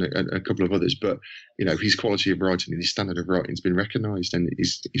books and a couple of others, but his quality of writing and his standard of writing has been recognised, and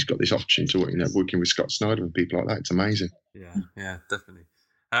he's got this option to working with Scott Snyder and people like that. It's amazing. Yeah, definitely.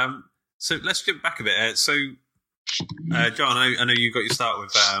 So let's jump back a bit. John, I know you got your start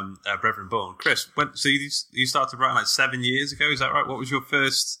with Brethren Born. Chris, so you started writing like 7 years ago, is that right? What was your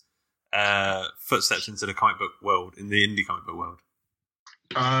first footsteps into the comic book world, in the indie comic book world?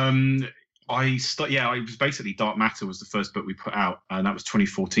 I was basically Dark Matter was the first book we put out, and that was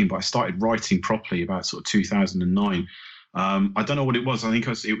 2014. But I started writing properly about sort of 2009. I don't know what it was. I think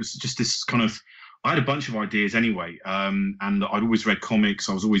it was just this kind of. I had a bunch of ideas anyway, and I'd always read comics.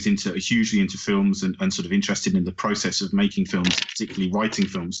 I was always hugely into films and sort of interested in the process of making films, particularly writing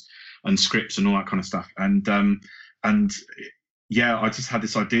films and scripts and all that kind of stuff. And yeah, I just had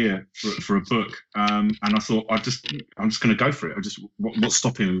this idea for a book, and I thought I'm just going to go for it. What's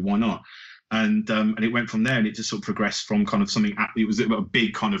stopping me? Why not? And it went from there, and it just sort of progressed from kind of something. It was a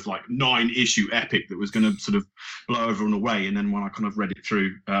big kind of like 9-issue epic that was going to sort of blow everyone away. And then when I kind of read it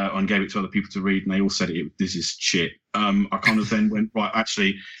through and gave it to other people to read, and they all said this is shit. I kind of then went, right,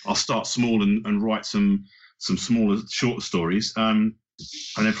 actually, I'll start small and write some smaller, shorter stories. And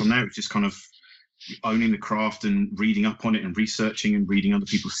then from there, it was just kind of owning the craft and reading up on it and researching and reading other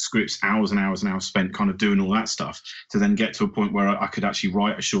people's scripts, hours and hours and hours spent kind of doing all that stuff, to then get to a point where I could actually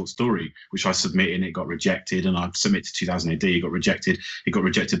write a short story, which I submitted, and it got rejected. And I submitted to 2000 AD, it got rejected. It got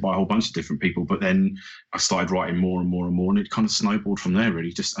rejected by a whole bunch of different people. But then I started writing more and more and more, and it kind of snowballed from there,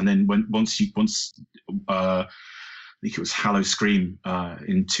 really. And then once I think it was Hallow Scream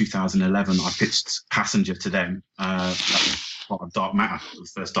in 2011, I pitched Passenger to them. Part of Dark Matter, the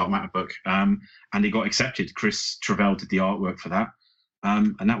first Dark Matter book, and it got accepted. Chris Travell did the artwork for that,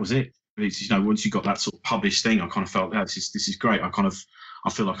 and that was it. It's, once you got that sort of published thing, I kind of felt, this is great. I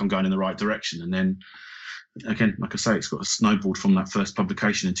feel like I'm going in the right direction. And then again, like I say, it's got a snowballed from that first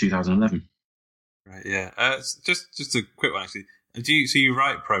publication in 2011. Right. Yeah. Just a quick one actually. So you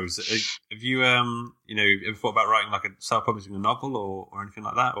write prose? Have you ever thought about writing like self-publishing a novel or anything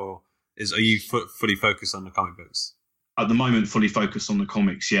like that, or are you fully focused on the comic books? At the moment, fully focused on the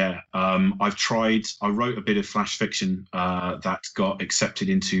comics, yeah. I've tried. I wrote a bit of flash fiction that got accepted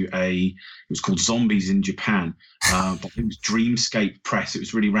into it was called Zombies in Japan, but it was Dreamscape Press. It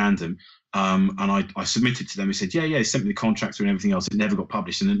was really random. And I submitted to them. They said, yeah, they sent me the contract and everything else. It never got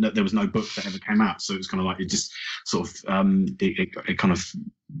published, and there was no book that ever came out. So it was kind of like, it just sort of, it kind of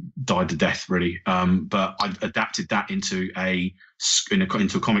died to death, really. But I adapted that into a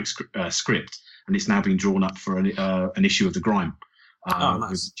comic script. And it's now been drawn up for an issue of The Grime,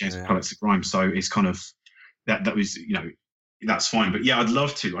 nice. With James Pollock's The Grime. So it's kind of that was that's fine. But yeah, I'd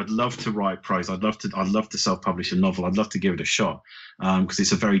love to write prose. I'd love to self-publish a novel. I'd love to give it a shot because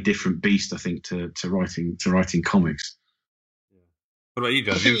it's a very different beast, I think, to writing comics. Yeah. What about you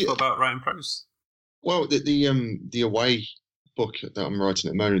guys? Have you thought about writing prose? Well, the Away book that I'm writing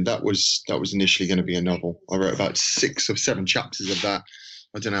at the moment, that was initially going to be a novel. I wrote about 6 or 7 chapters of that.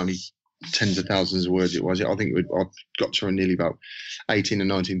 I don't know how many tens of thousands of words it was. I think I've got to nearly about 18 or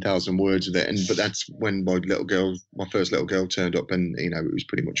 19,000 words of it. But that's when my first little girl turned up, and it was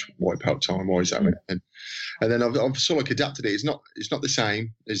pretty much wipe out time wise of it. And then I've sort of like adapted it. It's not the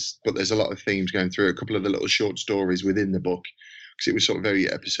same, but there's a lot of themes going through. A couple of the little short stories within the book, because it was sort of very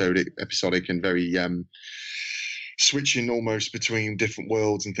episodic and very switching almost between different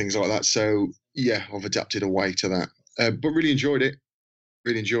worlds and things like that. So yeah, I've adapted away to that, but really enjoyed it.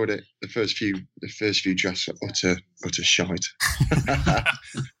 Really enjoyed it. The first few drafts are utter shite.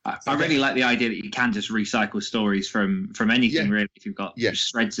 I really like the idea that you can just recycle stories from anything, really. If you've got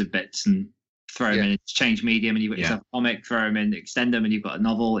shreds of bits and throw them in, change medium, and you've got yourself a comic, throw them in, extend them, and you've got a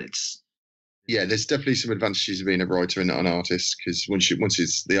novel. There's definitely some advantages of being a writer and not an artist, because once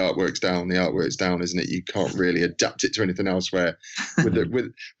it's the artwork's down, isn't it? You can't really adapt it to anything else. Where with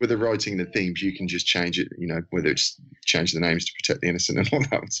the writing and the themes, you can just change it. Whether it's change the names to protect the innocent and all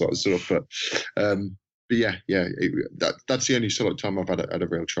that sort of stuff. But yeah, that's the only sort of time I've had a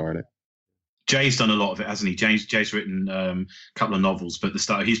real try at it. Jay's done a lot of it, hasn't he? Jay's written a couple of novels, but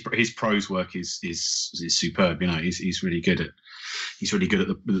his prose work is superb. He's really good at. He's really good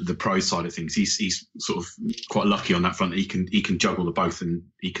at the prose side of things. He's sort of quite lucky on that front that he can juggle the both, and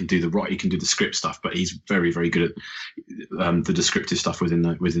he can do the script stuff, but he's very, very good at the descriptive stuff within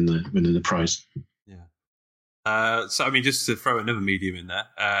the prose. Yeah. So I mean, just to throw another medium in there,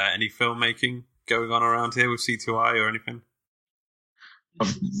 any filmmaking going on around here with C2I or anything?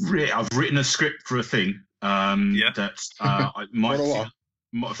 I've written a script for a thing. That I might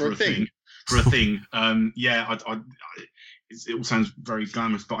for a thing. For a thing. it all sounds very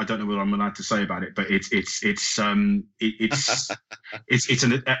glamorous, but I don't know what I'm allowed to say about it. But it's an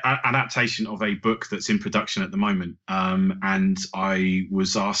adaptation of a book that's in production at the moment, and I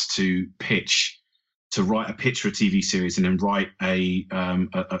was asked to write a pitch for a TV series and then write a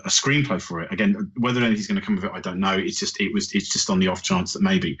screenplay for it. Again, whether anything's going to come of it, I don't know. It's just on the off chance that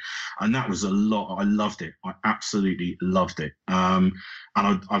maybe. And that was a lot. I loved it. I absolutely loved it. And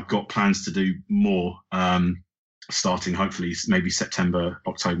I've got plans to do more. Starting hopefully maybe September,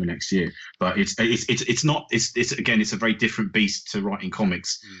 October next year. But it's a very different beast to writing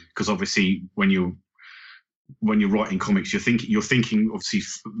comics, because obviously when you're writing comics, you're thinking obviously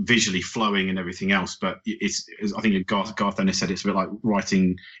visually flowing and everything else. But it's I think Garth Ennis said it's a bit like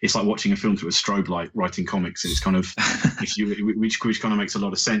writing. It's like watching a film through a strobe light, writing comics. It's kind of which kind of makes a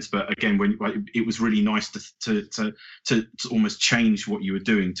lot of sense. But again, it was really nice to almost change what you were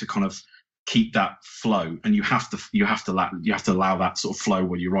doing to kind of keep that flow, and you have to allow that sort of flow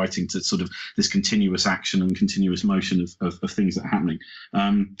while you're writing, to sort of this continuous action and continuous motion of things that are happening.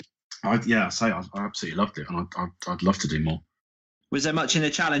 I absolutely loved it, and I'd love to do more. Was there much in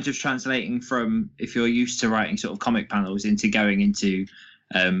the challenge of translating from, if you're used to writing sort of comic panels, into going into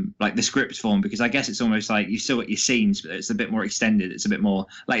like the script form? Because I guess it's almost like you still got your scenes, but it's a bit more extended. It's a bit more,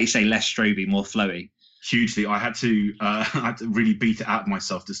 like you say, less stroby, more flowy. Hugely. I had to really beat it out of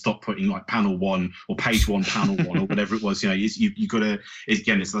myself to stop putting like panel 1 or page 1, panel 1 or whatever it was. You got to,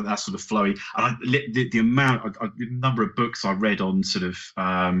 again, it's like that sort of flowy. And the number of books I read on sort of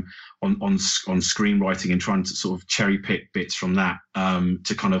on screenwriting and trying to sort of cherry pick bits from that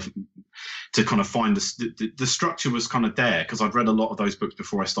to kind of find the structure was kind of there, because I'd read a lot of those books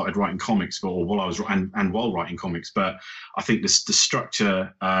before I started writing comics, or while I was while writing comics. But I think the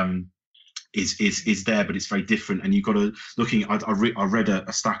structure is there, but it's very different. And you've got to I read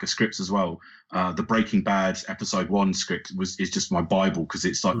a stack of scripts as well. The Breaking Bad episode 1 script is just my Bible, because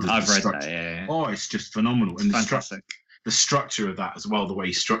it's like I've read that. Yeah. Oh, it's just phenomenal. And fantastic. The structure of that as well, the way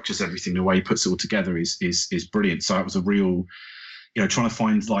he structures everything, the way he puts it all together is brilliant. So it was a real, trying to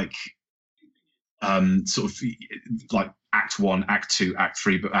find like sort of like Act 1, Act 2, Act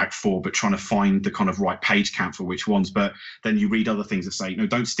 3, but Act 4, but trying to find the kind of right page count for which ones. But then you read other things that say, no,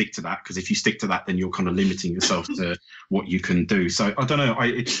 don't stick to that, because if you stick to that, then you're kind of limiting yourself to what you can do. So I don't know.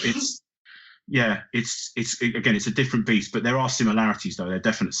 It's again, it's a different beast, but there are similarities, though. There are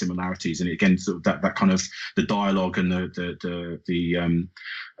definite similarities, and again, sort of that kind of the dialogue and the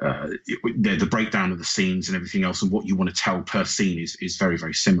breakdown of the scenes and everything else, and what you want to tell per scene is very,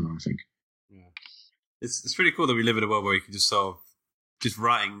 very similar, I think. It's pretty cool that we live in a world where you can just sort of just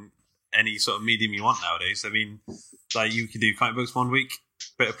writing any sort of medium you want nowadays. I mean, like you can do comic books one week,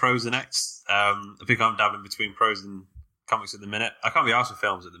 bit of prose the next. I think I'm dabbling between prose and comics at the minute. I can't be asked for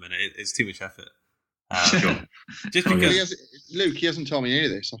films at the minute. It's too much effort. Just because Luke, he hasn't told me any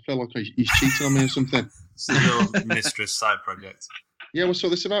of this. I feel like he's cheating on me or something. It's a little mistress side project. Yeah, what's all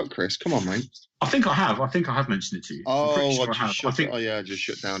this about, Chris? Come on, mate. I think I have mentioned it to you. I just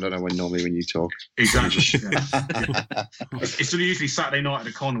shut down. I don't know when you talk. Exactly. Yeah. It's sort of usually Saturday night at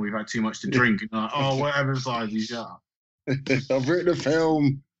a con. We've had too much to drink. And like, whatever side you shut up. I've written a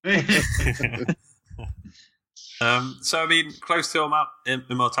film. So I mean, close to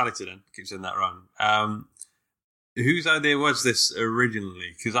Immortality then, keep saying that wrong. Whose idea was this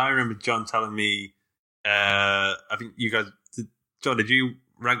originally? Because I remember John telling me, I think you guys, John, did you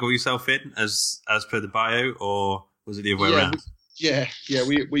wrangle yourself in as per the bio, or was it the other way around?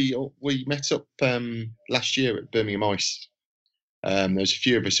 We met up last year at Birmingham Ice. There was a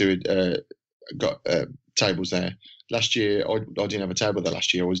few of us who had got tables there. Last year, I didn't have a table there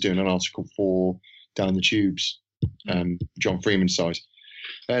last year. I was doing an article for Down the Tubes, John Freeman's site.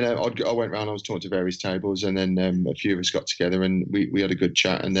 And I went round, I was talking to various tables, and then a few of us got together and we had a good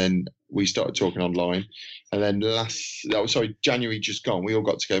chat, and then we started talking online. And then January just gone, we all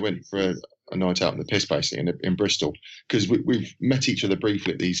got together, went for a night out in the piss, basically, in Bristol, because we've met each other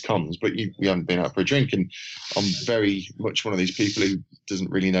briefly at these cons, but we haven't been out for a drink. And I'm very much one of these people who doesn't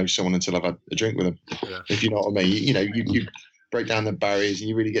really know someone until I've had a drink with them, if you know what I mean. You break down the barriers and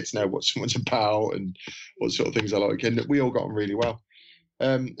you really get to know what someone's about and what sort of things I like. And we all got on really well.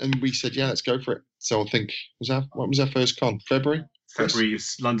 And we said, yeah, let's go for it. So I think, what was our first con? February? February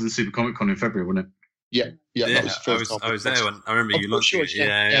is London Super Comic Con in February, wasn't it? Yeah. That was the first I was there when I remember you launched it.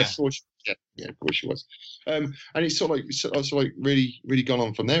 Yeah, of course it was. And it's sort of like really, really gone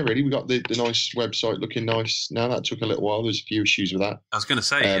on from there, really. We got the nice website looking nice. Now that took a little while. There's a few issues with that. I was going to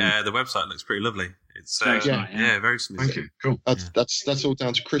say, the website looks pretty lovely. It's very smooth. Thank you. Cool. That's all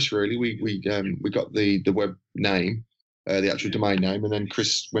down to Chris, really. We got the web name, the actual domain name, and then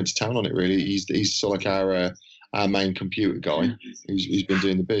Chris went to town on it. Really, he's sort of like our main computer guy who's been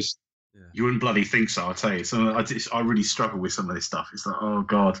doing the biz. Yeah. You wouldn't bloody think so, I'll tell you. So I really struggle with some of this stuff. It's like, oh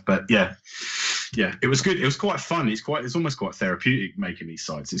God, but yeah, it was good. It was quite fun. It's almost quite therapeutic making these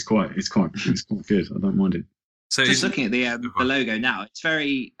sites. It's quite good. I don't mind it. So just looking at the logo now, it's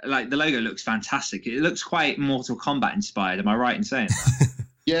very the logo looks fantastic. It looks quite Mortal Kombat inspired. Am I right in saying that?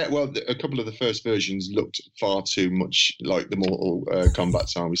 Yeah, well, a couple of the first versions looked far too much like the Mortal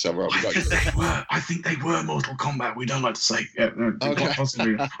Kombat time. I think they were Mortal Kombat. We don't like to say. Yeah, okay.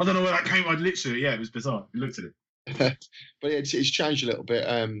 Possibly. I don't know where that came. It was bizarre. We looked at it. But it's changed a little bit.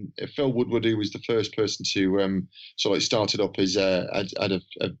 Phil Woodward, who was the first person to started up, had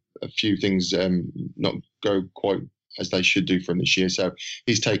a few things not go quite as they should do for him this year. So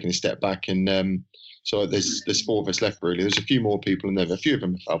he's taken a step back, and so there's four of us left really. There's a few more people in there. A few of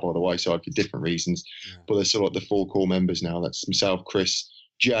them fell by the wayside for different reasons, but there's sort of the four core members now. That's myself, Chris,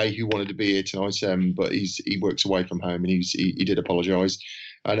 Jay, who wanted to be here tonight, but he works away from home, and he did apologise,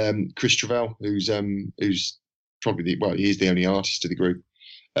 and Chris Travell, who's probably he is the only artist of the group,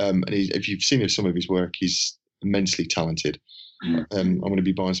 and if you've seen some of his work, he's immensely talented. I'm going to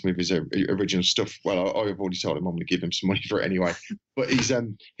be buying some of his original stuff. Well, I've already told him I'm going to give him some money for it anyway. But he's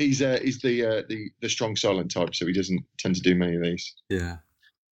the strong silent type, so he doesn't tend to do many of these. Yeah,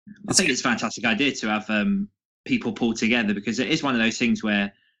 I think it's a fantastic idea to have people pull together, because it is one of those things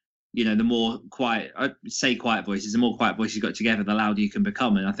where, the more quiet voices, the more quiet voices you got together, the louder you can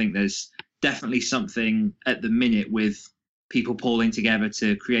become. And I think there's definitely something at the minute with people pulling together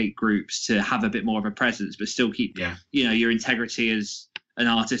to create groups to have a bit more of a presence, but still keep your integrity as an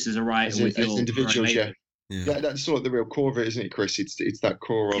artist, as a writer, with your individuals. That's sort of the real core of it, isn't it, Chris? It's that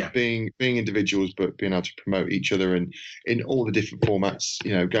core of being individuals, but being able to promote each other, and in all the different formats.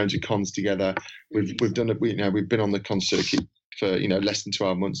 Going to cons together. We've done we've been on the con circuit for less than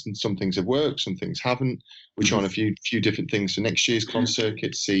 12 months, and some things have worked, some things haven't. We're trying a few different things for next year's con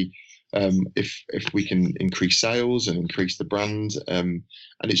circuit to see if we can increase sales and increase the brand, and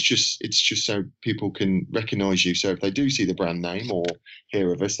it's just so people can recognise you. So if they do see the brand name or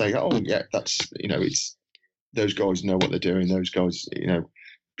hear of us, they go, oh yeah, that's it's those guys know what they're doing. Those guys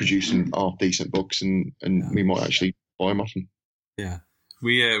producing half decent books, and we might actually buy them off them. Yeah,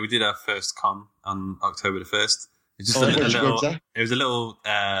 we did our first con on October the 1st. It's just it was a little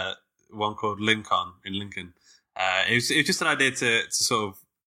one called Lincoln in Lincoln. It was just an idea to sort of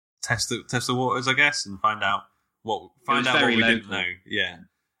test the waters, I guess, and find out what we didn't know. Yeah,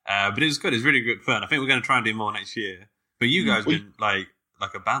 but it was good. It was really good fun. I think we're going to try and do more next year. But you guys have been like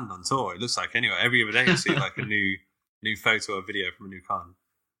a band on tour. It looks like anyway. Every other day you see like a new photo or video from a new con.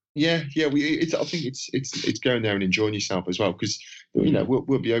 Yeah. I think it's going there and enjoying yourself as well, because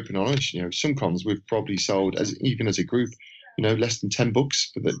we'll be open and honest. Some cons we've probably sold even as a group, less than 10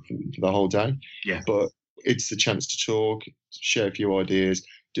 books for the whole day. Yeah, but it's the chance to talk, share a few ideas,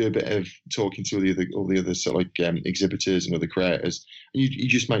 do a bit of talking to all the other sort of exhibitors and other creators. And you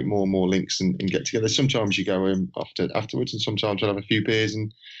just make more and more links and get together. Sometimes you go afterwards, and sometimes we'll have a few beers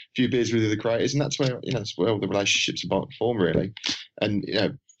with the other creators, and that's where all the relationships are formed really. And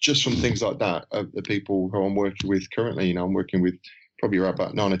just from things like that, the people who I'm working with currently, I'm working with probably around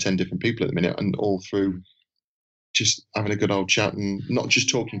about 9 or 10 different people at the minute, and all through just having a good old chat and not just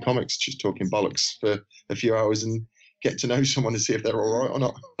talking comics, just talking bollocks for a few hours and get to know someone to see if they're all right or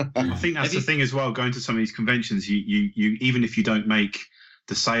not. I think that's the thing as well. Going to some of these conventions, you even if you don't make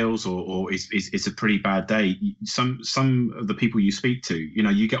the sales or it's a pretty bad day, some of the people you speak to,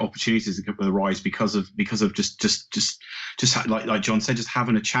 you get opportunities that arise because of just like John said, just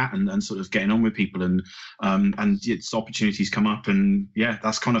having a chat and sort of getting on with people, and it's opportunities come up, and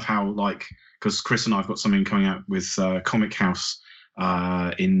that's kind of how, because Chris and I have got something coming out with Comic House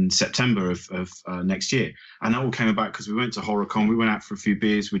in September of next year, and that all came about because we went to HorrorCon. We went out for a few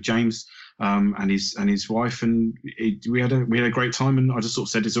beers with James and his wife, and we had a great time. And I just sort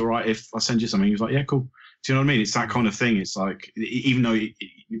of said, "Is it all right if I send you something?" He was like, "Yeah, cool." Do you know what I mean? It's that kind of thing. It's like, even though you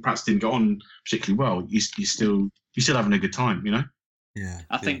perhaps didn't go on particularly well, you're still having a good time, Yeah,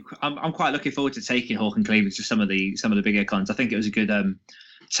 I think I'm quite looking forward to taking Hawk and Cleavage to some of the bigger cons. I think it was a good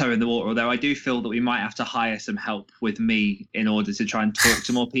toe in the water, although I do feel that we might have to hire some help with me in order to try and talk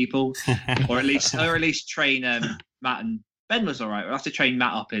to more people, or at least train Matt. And Ben was all right. We'll have to train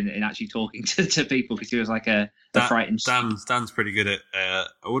Matt up in actually talking to people, because he was like a frightened. Dan's pretty good at. I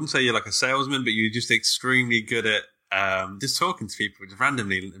wouldn't say you're like a salesman, but you're just extremely good at just talking to people, just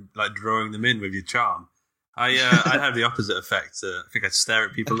randomly, like drawing them in with your charm. I have the opposite effect. I think I stare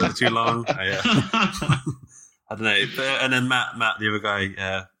at people a little too long. I don't know. And then Matt, the other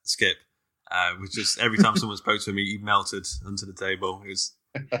guy, Skip, was just every time someone spoke to him, he melted onto the table. It was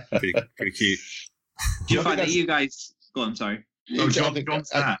pretty cute. Do you find that you guys? Go on, sorry. Oh, John's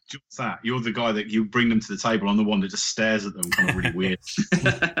that. You're the guy that you bring them to the table. I'm the one that just stares at them, kind of really weird.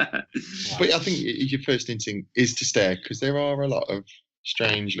 But I think your first instinct is to stare, because there are a lot of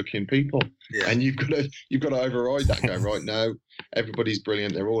strange-looking people, and you've got to override that. Go right now. Everybody's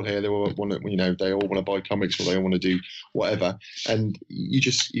brilliant. They're all here. They all want to, they all want to buy comics, or they all want to do whatever. And you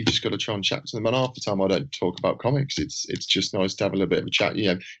just got to try and chat to them. And half the time, I don't talk about comics. It's just nice to have a little bit of a chat.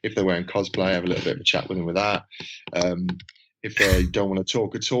 If they're wearing cosplay, have a little bit of a chat with them with that. If they don't want to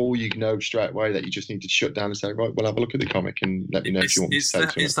talk at all, you know straight away that you just need to shut down and say, right, well, have a look at the comic and let me know if you want to say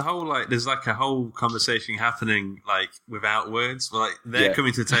something. It's the whole, there's a whole conversation happening, without words. They're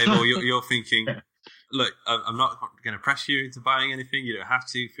coming to the table, you're thinking, look, I'm not going to press you into buying anything. You don't have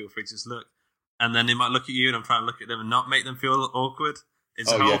to. Feel free to just look. And then they might look at you, and I'm trying to look at them and not make them feel awkward.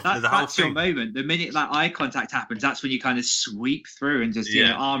 That's your moment. The minute eye contact happens, that's when you kind of sweep through and just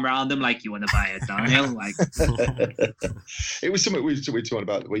arm around them like you want to buy a Daniel. It was something we were talking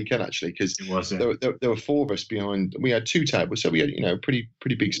about the weekend, actually, because there were four of us behind. We had two tables, so we had pretty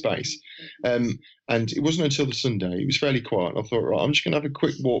big space. And it wasn't until the Sunday, it was fairly quiet. I thought, right, I'm just going to have a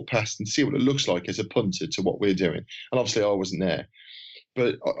quick walk past and see what it looks like as a punter to what we're doing. And obviously, I wasn't there.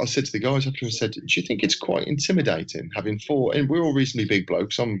 But I said to the guys after, I said, do you think it's quite intimidating having four? And we're all reasonably big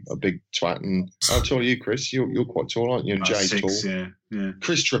blokes. I'm a big twat. And how tall are you, Chris? You're quite tall, aren't you? And Jay's 6, tall. Yeah.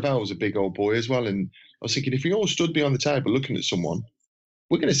 Chris Travell's a big old boy as well. And I was thinking, if we all stood behind the table looking at someone,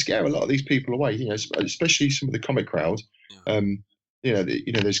 we're going to scare a lot of these people away, especially some of the comic crowd.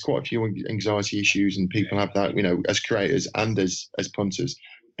 There's quite a few anxiety issues, and people have that, as creators and as punters.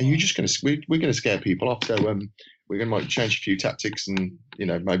 And we're going to scare people off. So, we're going to change a few tactics and,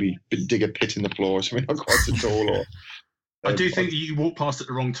 maybe dig a pit in the floor or something, not quite so tall. Or, I do think you walked past at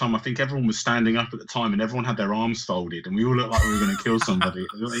the wrong time. I think everyone was standing up at the time and everyone had their arms folded and we all looked like we were going to kill somebody.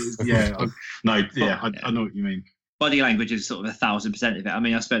 I know what you mean. Body language is sort of 1,000% of it. I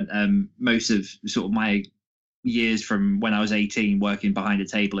mean, I spent most of sort of my years from when I was 18 working behind a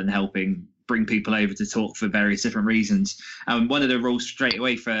table and helping bring people over to talk for various different reasons. And one of the rules straight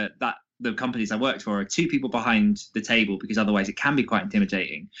away for the companies I worked for are 2 people behind the table, because otherwise it can be quite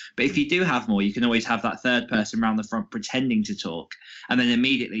intimidating. But if you do have more, you can always have that third person around the front pretending to talk, and then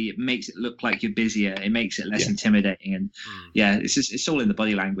immediately it makes it look like you're busier. It makes it less intimidating, and it's all in the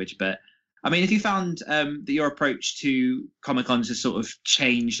body language. But I mean, if you found that your approach to Comic-Cons has sort of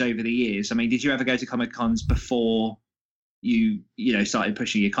changed over the years, I mean, did you ever go to Comic-Cons before you started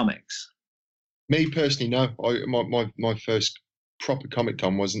pushing your comics? Me personally, no. My first proper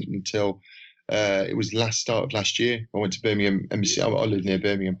Comic-Con wasn't until it was start of last year. I went to Birmingham Embassy. I live near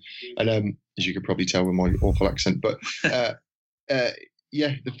Birmingham, and as you could probably tell with my awful accent, but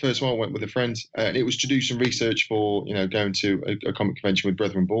the first one I went with a friend, and it was to do some research for going to a comic convention with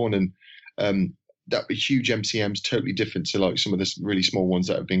Brethren Born, and that was huge MCMs, totally different to like some of the really small ones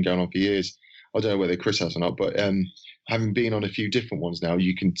that have been going on for years. I don't know whether Chris has or not, but having been on a few different ones now,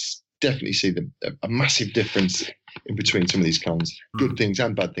 you can definitely see a massive difference in between some of these cons, good things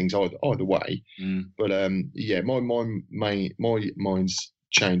and bad things either way. But my mind's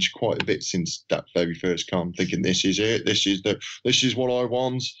changed quite a bit since that very first con, thinking this is it, this is what I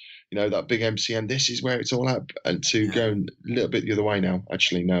want, that big MCM, this is where it's all at, and to going a little bit the other way now.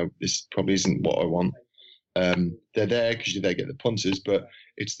 Actually, no, this probably isn't what I want. They're there because they get the punters, but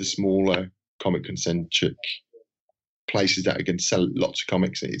it's the smaller comic concentric places that are going to sell lots of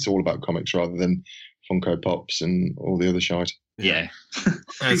comics. It's all about comics rather than Funko Pops and all the other shite. Yeah.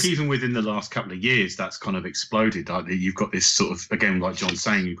 I think even within the last couple of years, that's kind of exploded. You've got this sort of, again, like John's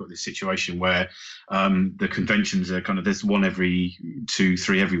saying, you've got this situation where the conventions are kind of, there's one every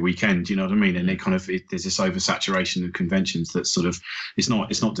 2-3 every weekend, you know what I mean? And there's this oversaturation of conventions that sort of, it's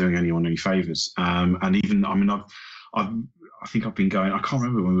not doing anyone any favours. And even, I mean, I think I've been going, I can't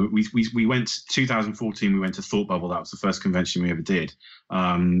remember when we went 2014, we went to Thought Bubble. That was the first convention we ever did.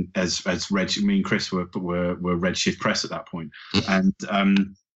 As Red, me and Chris were Redshift Press at that point. And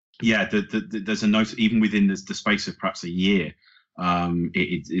there's a note, even within the space of perhaps a year,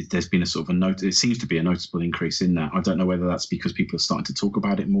 there's been a sort of it seems to be a noticeable increase in that. I don't know whether that's because people are starting to talk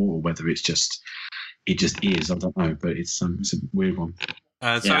about it more or whether it just is. I don't know, but it's a weird one.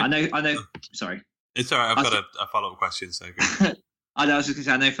 I know. Sorry. It's all right. I've got a follow-up question. So I was just going to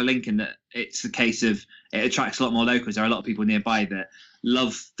say, I know for Lincoln that it's the case of it attracts a lot more locals. There are a lot of people nearby that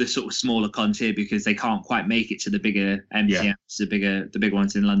love the sort of smaller cons here because they can't quite make it to the bigger MCMs, the big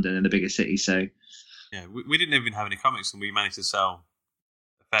ones in London and the bigger cities. So we didn't even have any comics, and we managed to sell.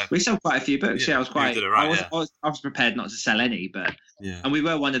 We sold quite a few books. I was quite. I was prepared not to sell any, but and we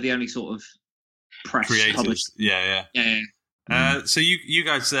were one of the only sort of press creators. publishers. Yeah. So you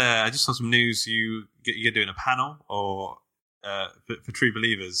guys, I just saw some news. You're doing a panel or for True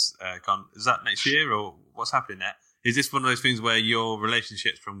Believers. Is that next year or what's happening there? Is this one of those things where your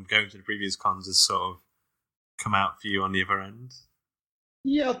relationships from going to the previous cons has sort of come out for you on the other end?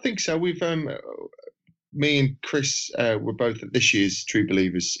 Yeah, I think so. We've me and Chris were both at this year's True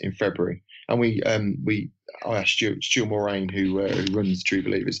Believers in February, and I asked Stuart Moraine, who runs True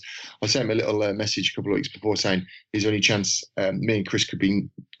Believers. I sent him a little message a couple of weeks before saying, "Is there any chance me and Chris could be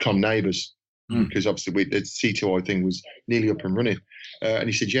con neighbours?" Because obviously the C2I thing was nearly up and running, and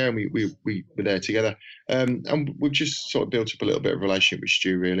he said, "Yeah," and we were there together, and we've just sort of built up a little bit of a relationship with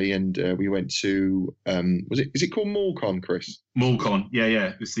Stu, really. And we went to is it called Mallcon, Chris? Mallcon, yeah.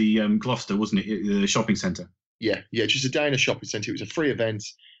 It was the Gloucester, wasn't it? The shopping centre. Yeah, just a day in a shopping centre. It was a free event.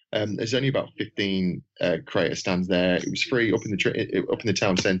 There's only about 15 creator stands there. It was free up in the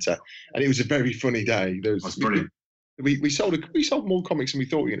town centre, and it was a very funny day. That's brilliant. We sold more comics than we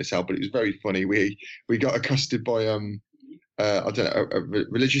thought we were going to sell, but it was very funny. We got accosted by I don't know, a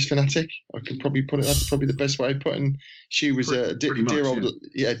religious fanatic. I could probably put it. That's probably the best way of putting. She was a dear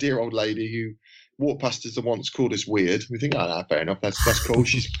old lady who walked past us and once called us weird. We think, fair enough. That's cool.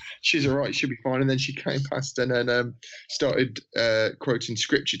 She's all right. She'll be fine. And then she came past and then started quoting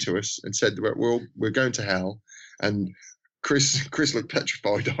scripture to us and said we're going to hell. And Chris looked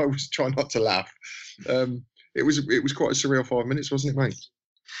petrified. I was trying not to laugh. It was quite a surreal 5 minutes, wasn't it, mate?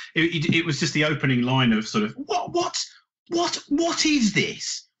 It was just the opening line of sort of what is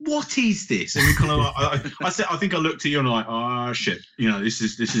this? What is this? And we kind of I think I looked at you and I'm like, oh shit, this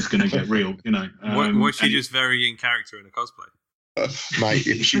is going to get real, Was she just very in character in a cosplay? Mate,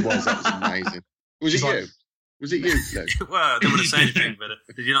 if she was, that was amazing. Was it you? Was it you? No. Well, I don't want to say anything, but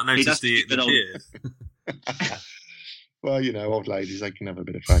did you not notice the cheers? Well, old ladies, they can have a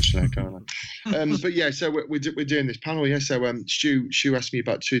bit of fashion there, can't they? But yeah, so we're doing this panel, yeah. So Stu asked me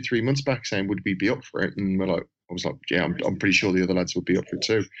about 2-3 months back saying, would we be up for it? And I was like, yeah, I'm pretty sure the other lads would be up for it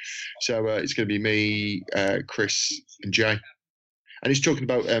too. So it's going to be me, Chris and Jay. And it's talking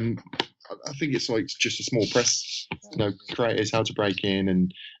about, I think it's like just a small press, creators, how to break in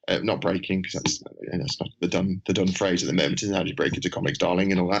and not break in, because that's not the done phrase at the moment, is how to break into comics,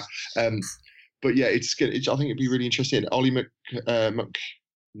 darling, and all that. But yeah, it's good. I think it'd be really interesting. Ollie I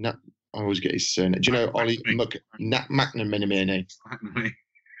always get his surname. Do you know Ollie McNamee?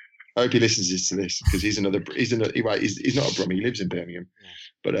 I hope he listens to this because he's not a Brummie. He lives in Birmingham,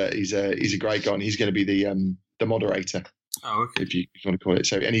 but he's a great guy, and he's going to be the moderator. Oh, okay. If you want to call it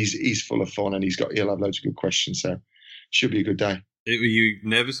so. And he's full of fun, and he'll have loads of good questions. So should be a good day. Were you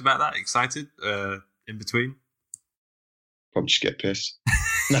nervous about that? Excited? In between? Probably just get pissed.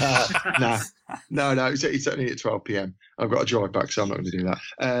 No. It's only at 12 p.m. I've got to drive back, so I'm not going to do that.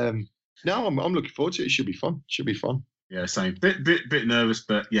 No, I'm looking forward to it. It should be fun. Yeah, same. Bit nervous,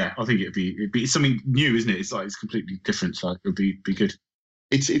 but yeah, I think it'd be something new, isn't it? It's like it's completely different, so it'll be good.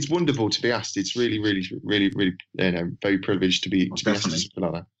 It's wonderful to be asked. It's really, really, really, really, very privileged to be asked for something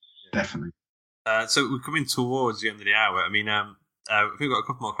like that. Definitely. So we're coming towards the end of the hour. I mean, we've got a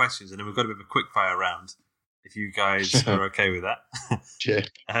couple more questions, and then we've got a bit of a quick fire round. If you guys are okay with that. Yeah.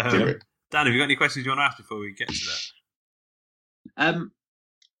 Do it. Dan, have you got any questions you want to ask before we get to that?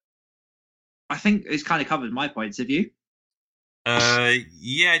 I think it's kind of covered my points. Have you?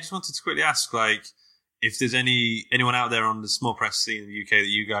 Yeah, I just wanted to quickly ask, if there's anyone out there on the small press scene in the UK that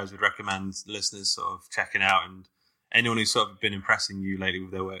you guys would recommend listeners sort of checking out, and anyone who's sort of been impressing you lately with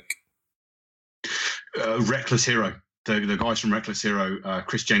their work. Reckless Hero. The guys from Reckless Hero,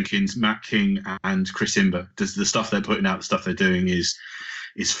 Chris Jenkins, Matt King, and Chris Imber. The stuff they're putting out, the stuff they're doing is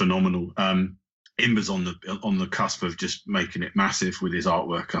phenomenal. Imber's on the cusp of just making it massive with his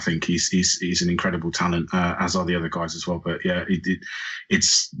artwork. I think he's an incredible talent, as are the other guys as well. But yeah,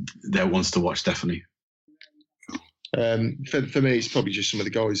 they're ones to watch, definitely. For me, it's probably just some of the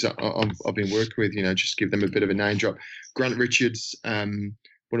guys that I've been working with. Just give them a bit of a name drop. Grant Richards, one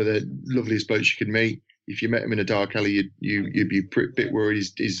of the loveliest blokes you could meet. If you met him in a dark alley, you'd be a bit worried.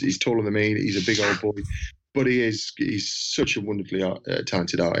 He's taller than me. He's a big old boy, but he's such a wonderfully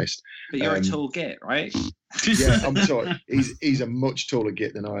talented artist. But you're a tall git, right? Yeah, I'm sorry. He's a much taller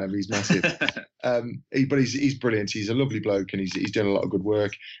git than I am. He's massive, but he's brilliant. He's a lovely bloke, and he's done a lot of good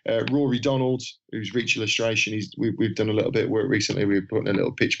work. Rory Donald, who's Reach Illustration, we've done a little bit of work recently. We're putting a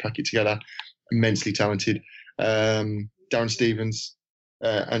little pitch packet together. Immensely talented. Darren Stevens.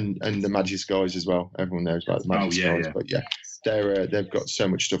 And the Magis guys as well. Everyone knows about the Magis guys, yeah. But yeah, they've got so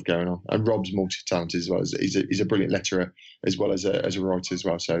much stuff going on. And Rob's multi-talented as well. He's a brilliant letterer as well as a writer as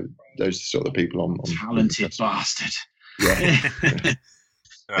well. So those are sort of the people on talented bastard. Yeah.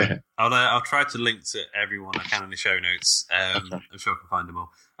 All right. I'll try to link to everyone I can in the show notes. I'm sure I can find them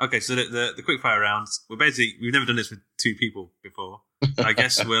all. Okay, so the quickfire rounds. We've never done this with two people before. I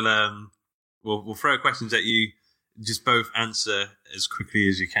guess we'll throw questions at you. Just both answer as quickly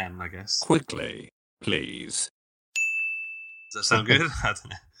as you can. I guess. Quickly, please. Does that sound good? I don't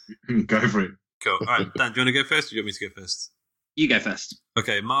know. Go for it. Cool. All right, Dan, do you want to go first, or do you want me to go first? You go first.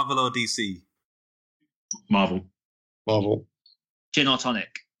 Okay, Marvel or DC? Marvel. Gin or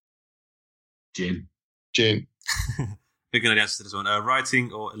tonic? Gin. Big good answer to this one.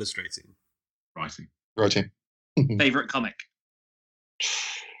 Writing or illustrating? Writing. Favorite comic?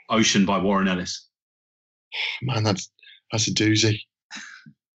 Ocean by Warren Ellis. Man, that's a doozy.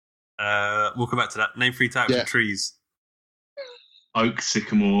 We'll come back to that. Name 3 types of trees. Oak,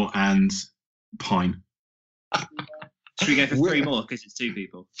 sycamore, and pine. Should we go for 3 more because it's 2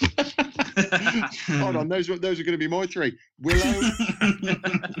 people? Hold on, those are going to be my 3.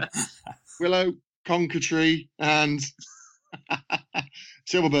 Willow, conker tree, and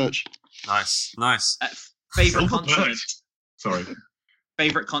silver birch. Nice. Favorite continent? Sorry.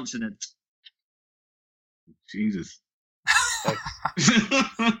 Favorite continent? Jesus.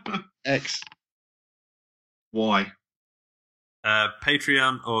 X. Y.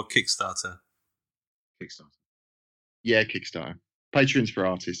 Patreon or Kickstarter? Kickstarter. Yeah, Kickstarter. Patreon's for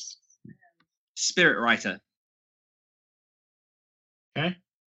artists. Spirit writer? Okay.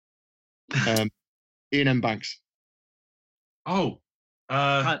 Ian M. Banks. Oh.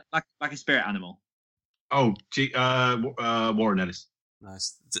 Like a spirit animal. Oh, Warren Ellis.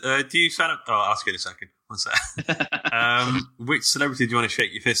 Nice. Do you sign up? Oh, I'll ask you in a second. One sec. Which celebrity do you want to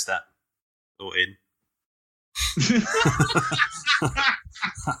shake your fist at? Or in?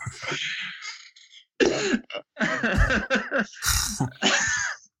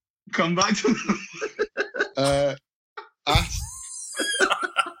 Come back to my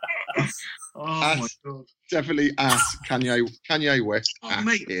God. Definitely ask Kanye West. Oh,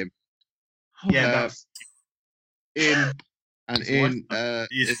 mate. Him. Yeah, that's in and in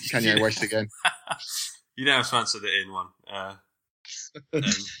Kanye West again. You don't have to answer the in one.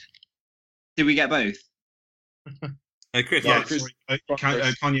 Did we get both? Chris,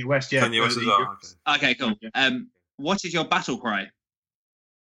 Kanye West. Yeah, Kanye West as well. Okay, cool. What is your battle cry?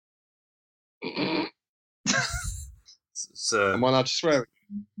 Am I allowed to swear?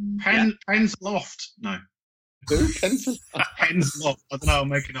 Penn's Loft. No. Who? Penn's Loft. I don't know. I'm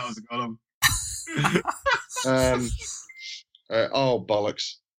making that as I go along. Oh,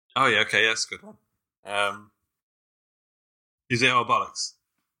 bollocks. Oh, yeah, okay, that's a good one. Is it all bollocks?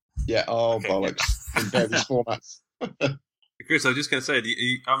 Yeah, bollocks. In various formats. Chris, I was just going to say,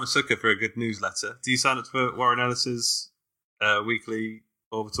 I'm a sucker for a good newsletter. Do you sign up for Warren Ellis's weekly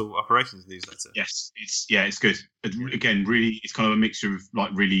orbital operations newsletter? Yes, it's good. Again, really, it's kind of a mixture of like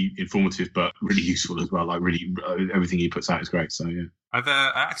really informative but really useful as well. Like really, everything he puts out is great. So yeah, I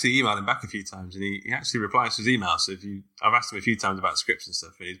actually emailed him back a few times, and he actually replies to his emails. So I've asked him a few times about scripts and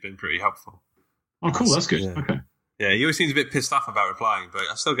stuff, and he's been pretty helpful. Oh, cool, that's good. Yeah. Okay. Yeah, he always seems a bit pissed off about replying, but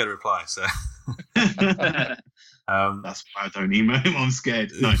I still get a reply. So that's why I don't email him. I'm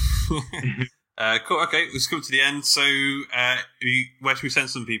scared. No. Cool. Okay, let's come to the end. So, where should we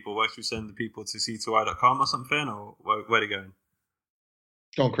send some people? Where should we send the people to c2i.com or something, or where are they going?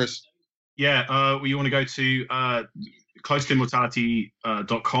 Go on, Chris. Yeah, well, you want to go to close to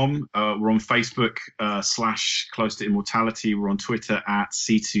immortality.com. We're on Facebook /close to immortality. We're on Twitter at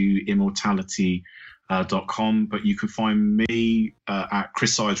c2immortality.com. But you can find me at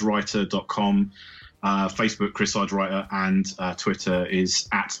chrissideswriter.com. Facebook, Chris Sides Writer, and Twitter is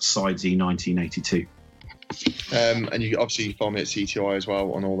at Sidesy1982. And you obviously find me at C2I as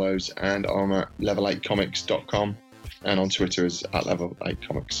well on all those, and I'm at level8comics.com, and on Twitter is at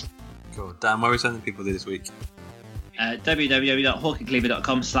level8comics. Cool. Dan, where are we sending people to this week?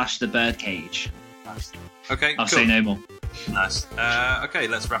 www.hawkandcleaver.com/thebirdcage. Nice. Okay, I'll cool. say no more. Nice. Okay,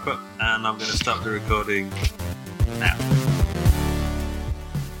 let's wrap up, and I'm going to start the recording now.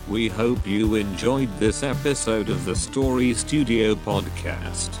 We hope you enjoyed this episode of the Story Studio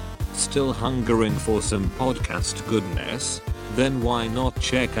podcast. Still hungering for some podcast goodness? Then why not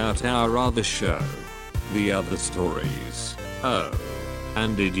check out our other show, The Other Stories? Oh,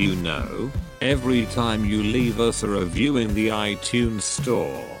 and did you know, every time you leave us a review in the iTunes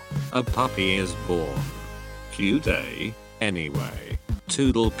store, a puppy is born. Cute, eh? Anyway,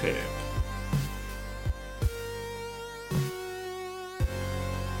 toodle pip.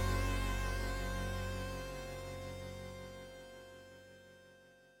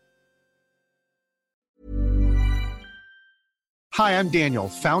 Hi, I'm Daniel,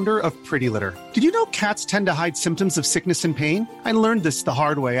 founder of Pretty Litter. Did you know cats tend to hide symptoms of sickness and pain? I learned this the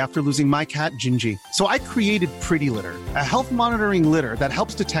hard way after losing my cat, Gingy. So I created Pretty Litter, a health monitoring litter that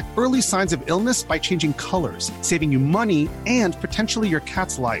helps detect early signs of illness by changing colors, saving you money and potentially your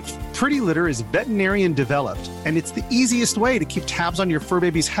cat's life. Pretty Litter is veterinarian developed, and it's the easiest way to keep tabs on your fur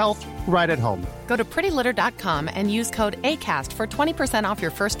baby's health right at home. Go to prettylitter.com and use code ACAST for 20% off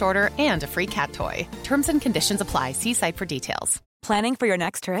your first order and a free cat toy. Terms and conditions apply. See site for details. Planning for your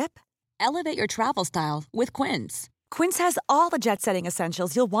next trip? Elevate your travel style with Quince. Quince has all the jet-setting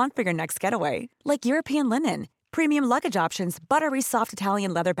essentials you'll want for your next getaway, like European linen, premium luggage options, buttery soft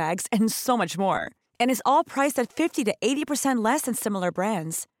Italian leather bags, and so much more. And is all priced at 50 to 80% less than similar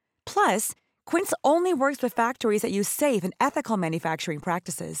brands. Plus, Quince only works with factories that use safe and ethical manufacturing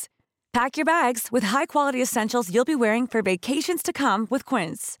practices. Pack your bags with high-quality essentials you'll be wearing for vacations to come with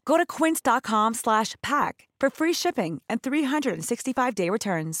Quince. Go to quince.com/pack for free shipping and 365-day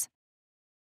returns.